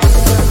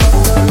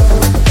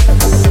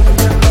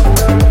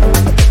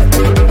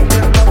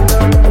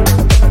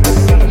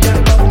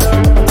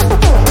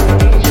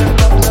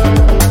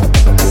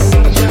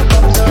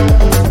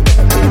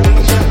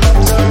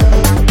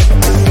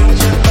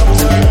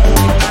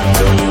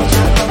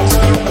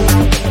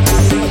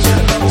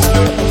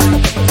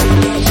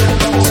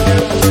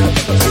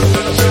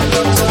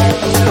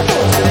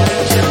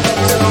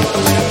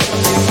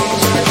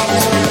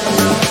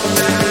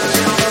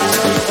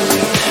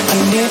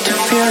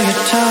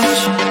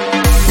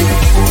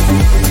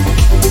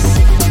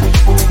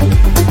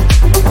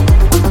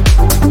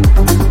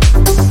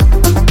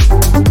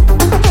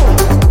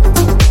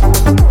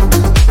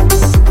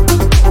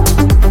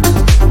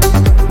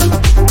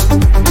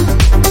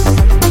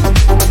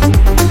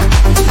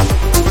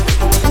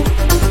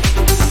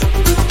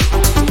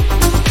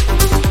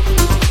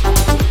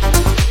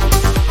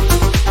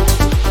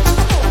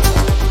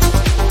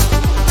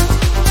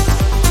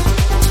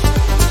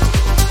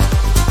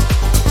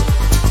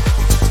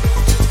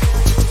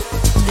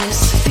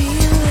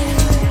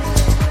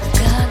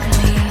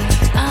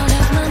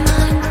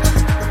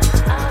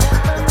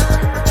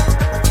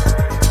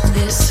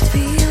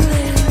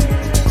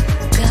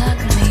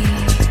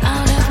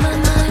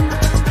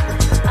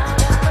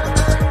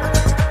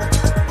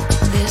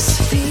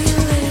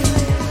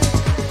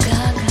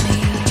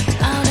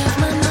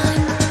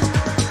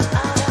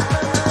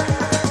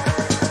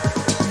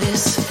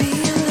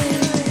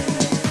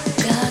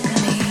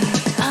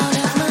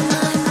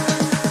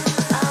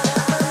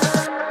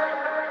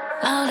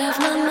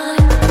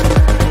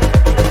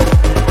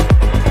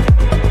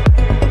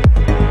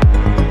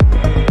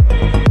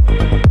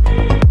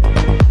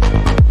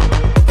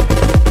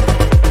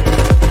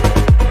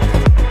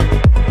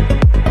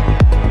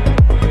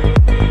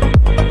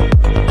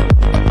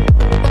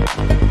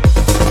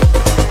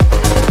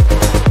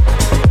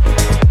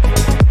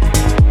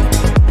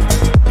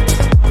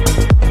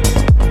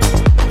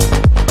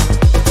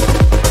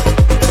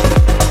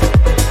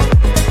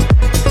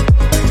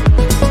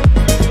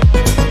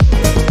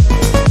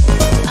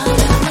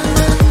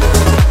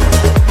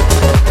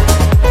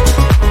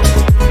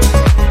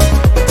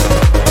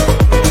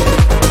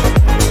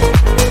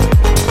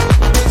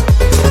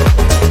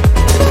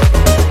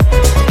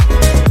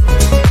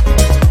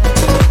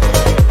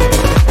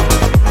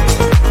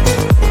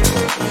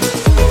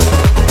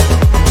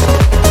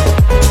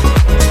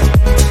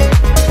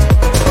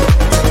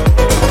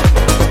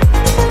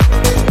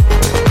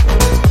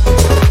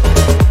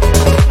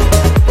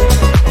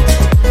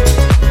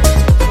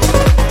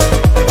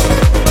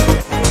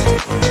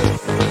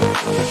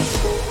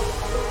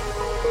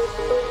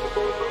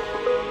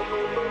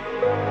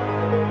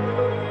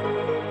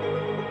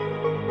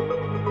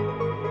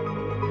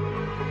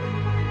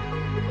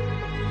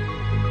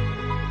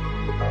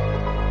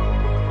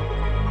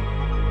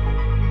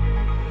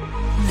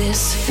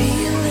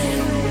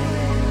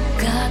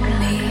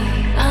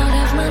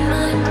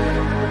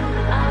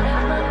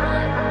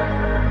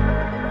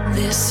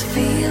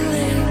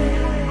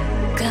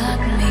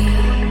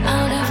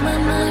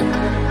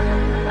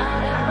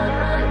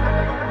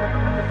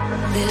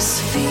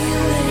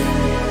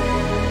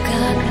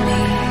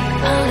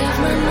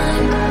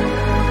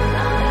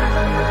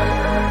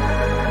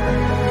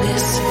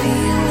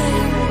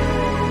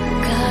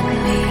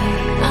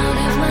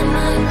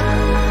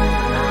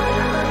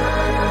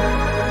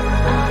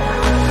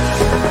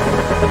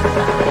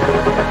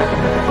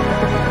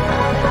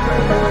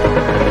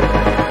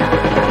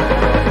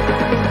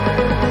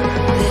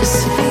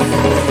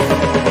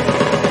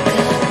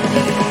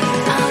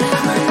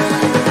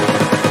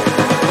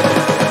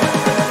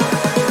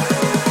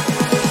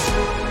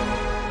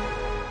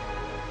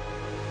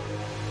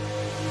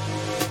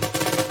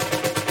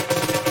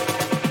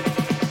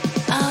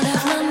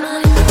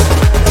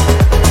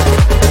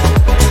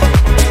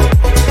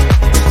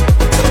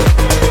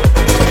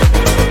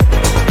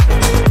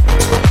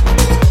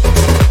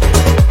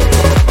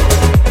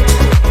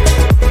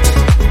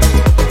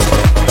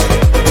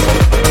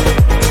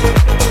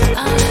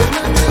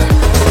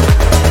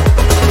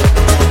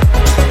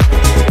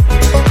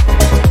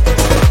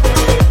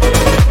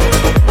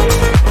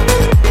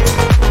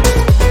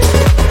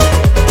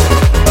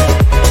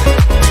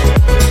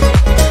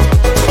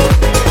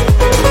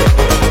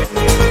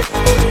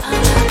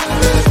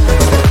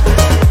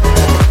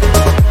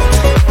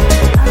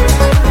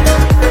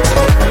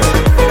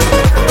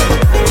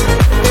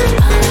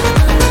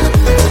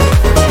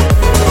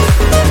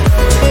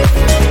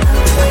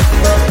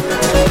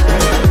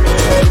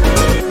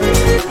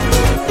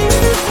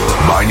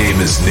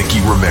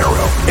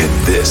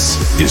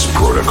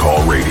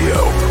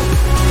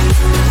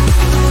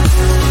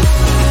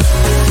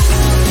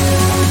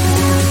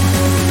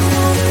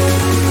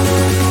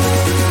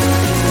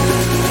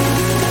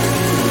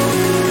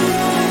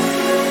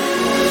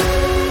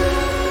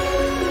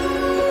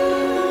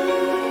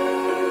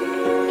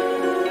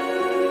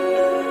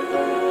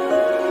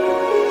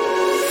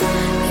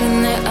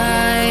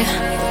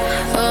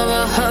 of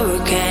a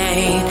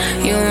hurricane.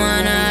 You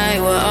and I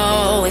were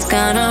always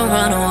gonna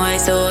run away.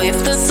 So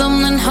if there's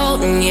something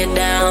holding you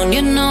down,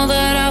 you know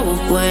that I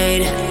will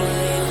wait.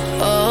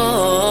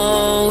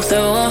 Oh,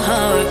 through a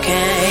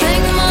hurricane.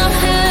 Take my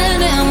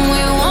hand and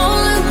we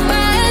won't look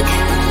back.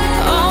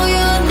 All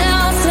your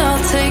doubts,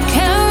 I'll take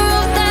care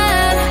of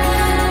that.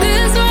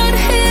 This right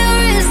here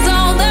is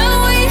all that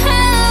we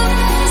have.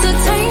 So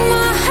take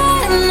my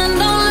hand and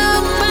don't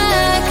look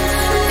back.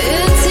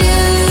 It's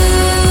you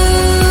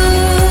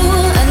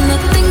and the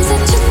things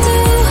that you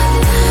do.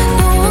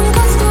 No one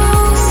comes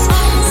close.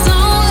 It's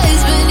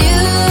always been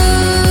you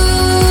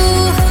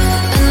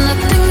and the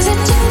things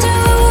that you do.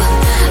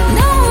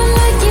 No one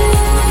like you.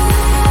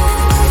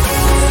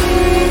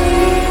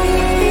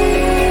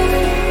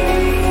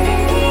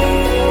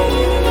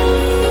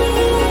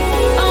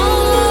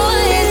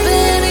 Always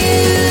been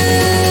you.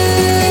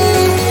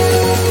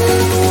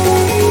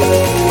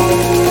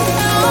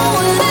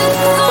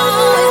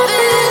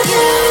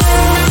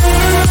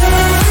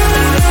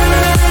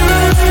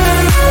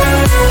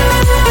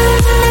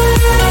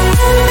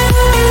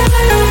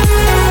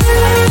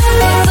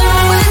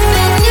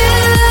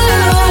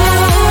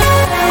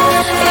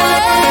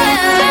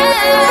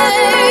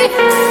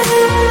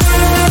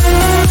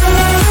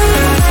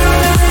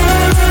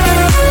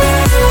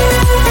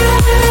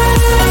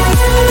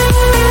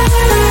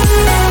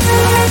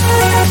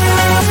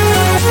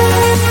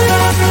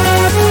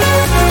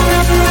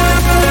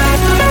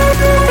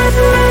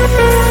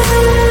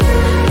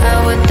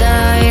 I would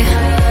die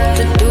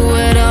to do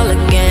it all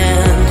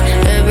again.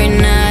 Every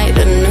night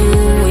I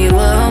knew we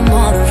were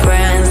more than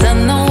friends,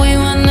 and though we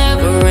were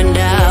never in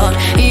doubt,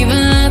 even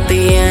at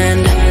the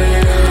end.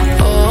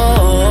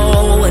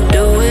 Oh, I'd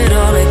do it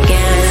all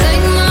again.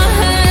 Take my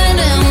hand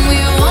and we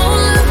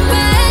won't look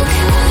back.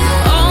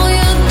 All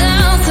your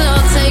doubts,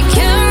 I'll take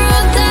care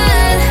of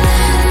that.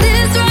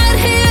 This right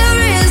here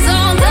is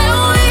all that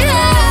we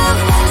have.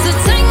 So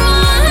take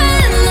my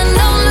hand and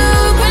don't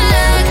look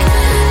back.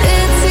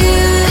 It's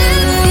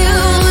you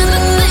and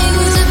the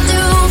things you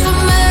do for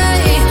me.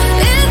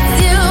 It's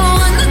you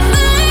and the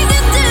things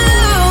you do.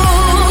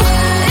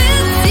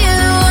 It's you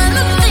and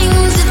the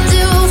things you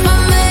do for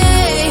me.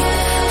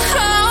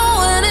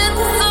 Oh, and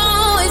it's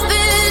always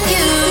been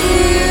you.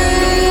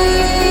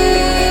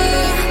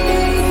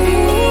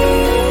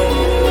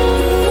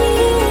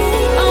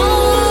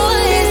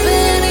 Always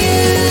been you. Always been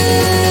you.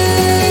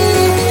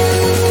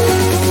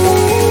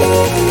 It's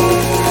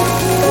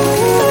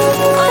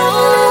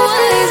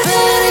always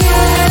been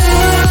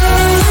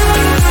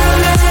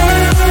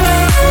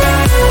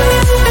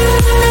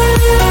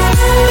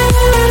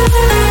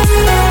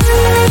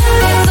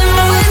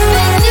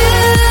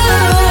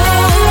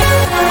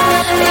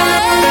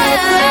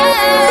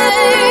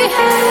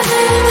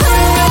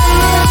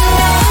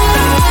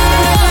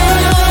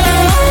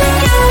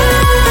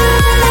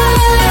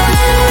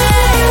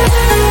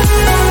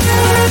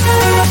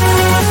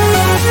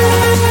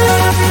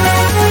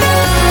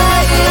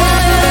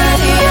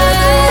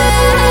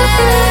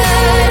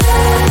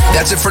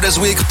That's it for this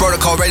week.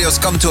 Protocol Radio's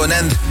come to an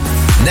end.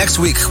 Next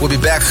week, we'll be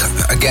back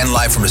again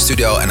live from the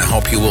studio, and I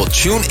hope you will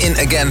tune in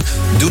again.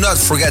 Do not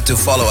forget to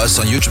follow us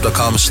on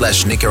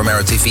youtube.com/Nicky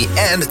Romero TV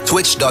and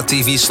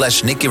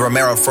twitch.tv/Nicky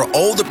Romero for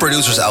all the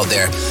producers out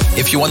there.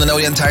 If you want to know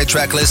the entire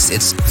track list,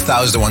 it's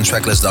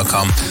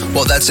 1001tracklist.com.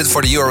 Well, that's it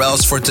for the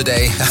URLs for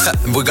today.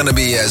 We're going to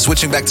be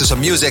switching back to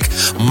some music.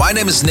 My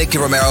name is Nicky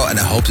Romero, and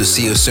I hope to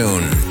see you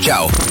soon.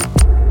 Ciao.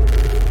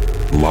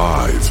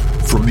 Live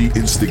from the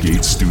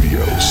Instigate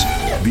Studios,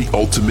 the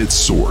ultimate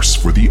source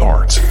for the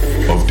art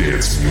of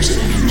dance music.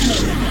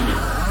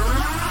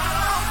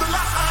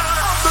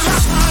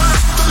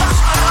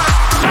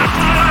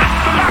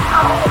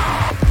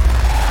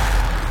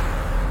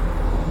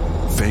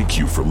 Thank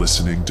you for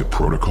listening to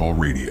Protocol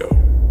Radio.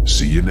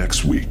 See you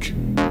next week.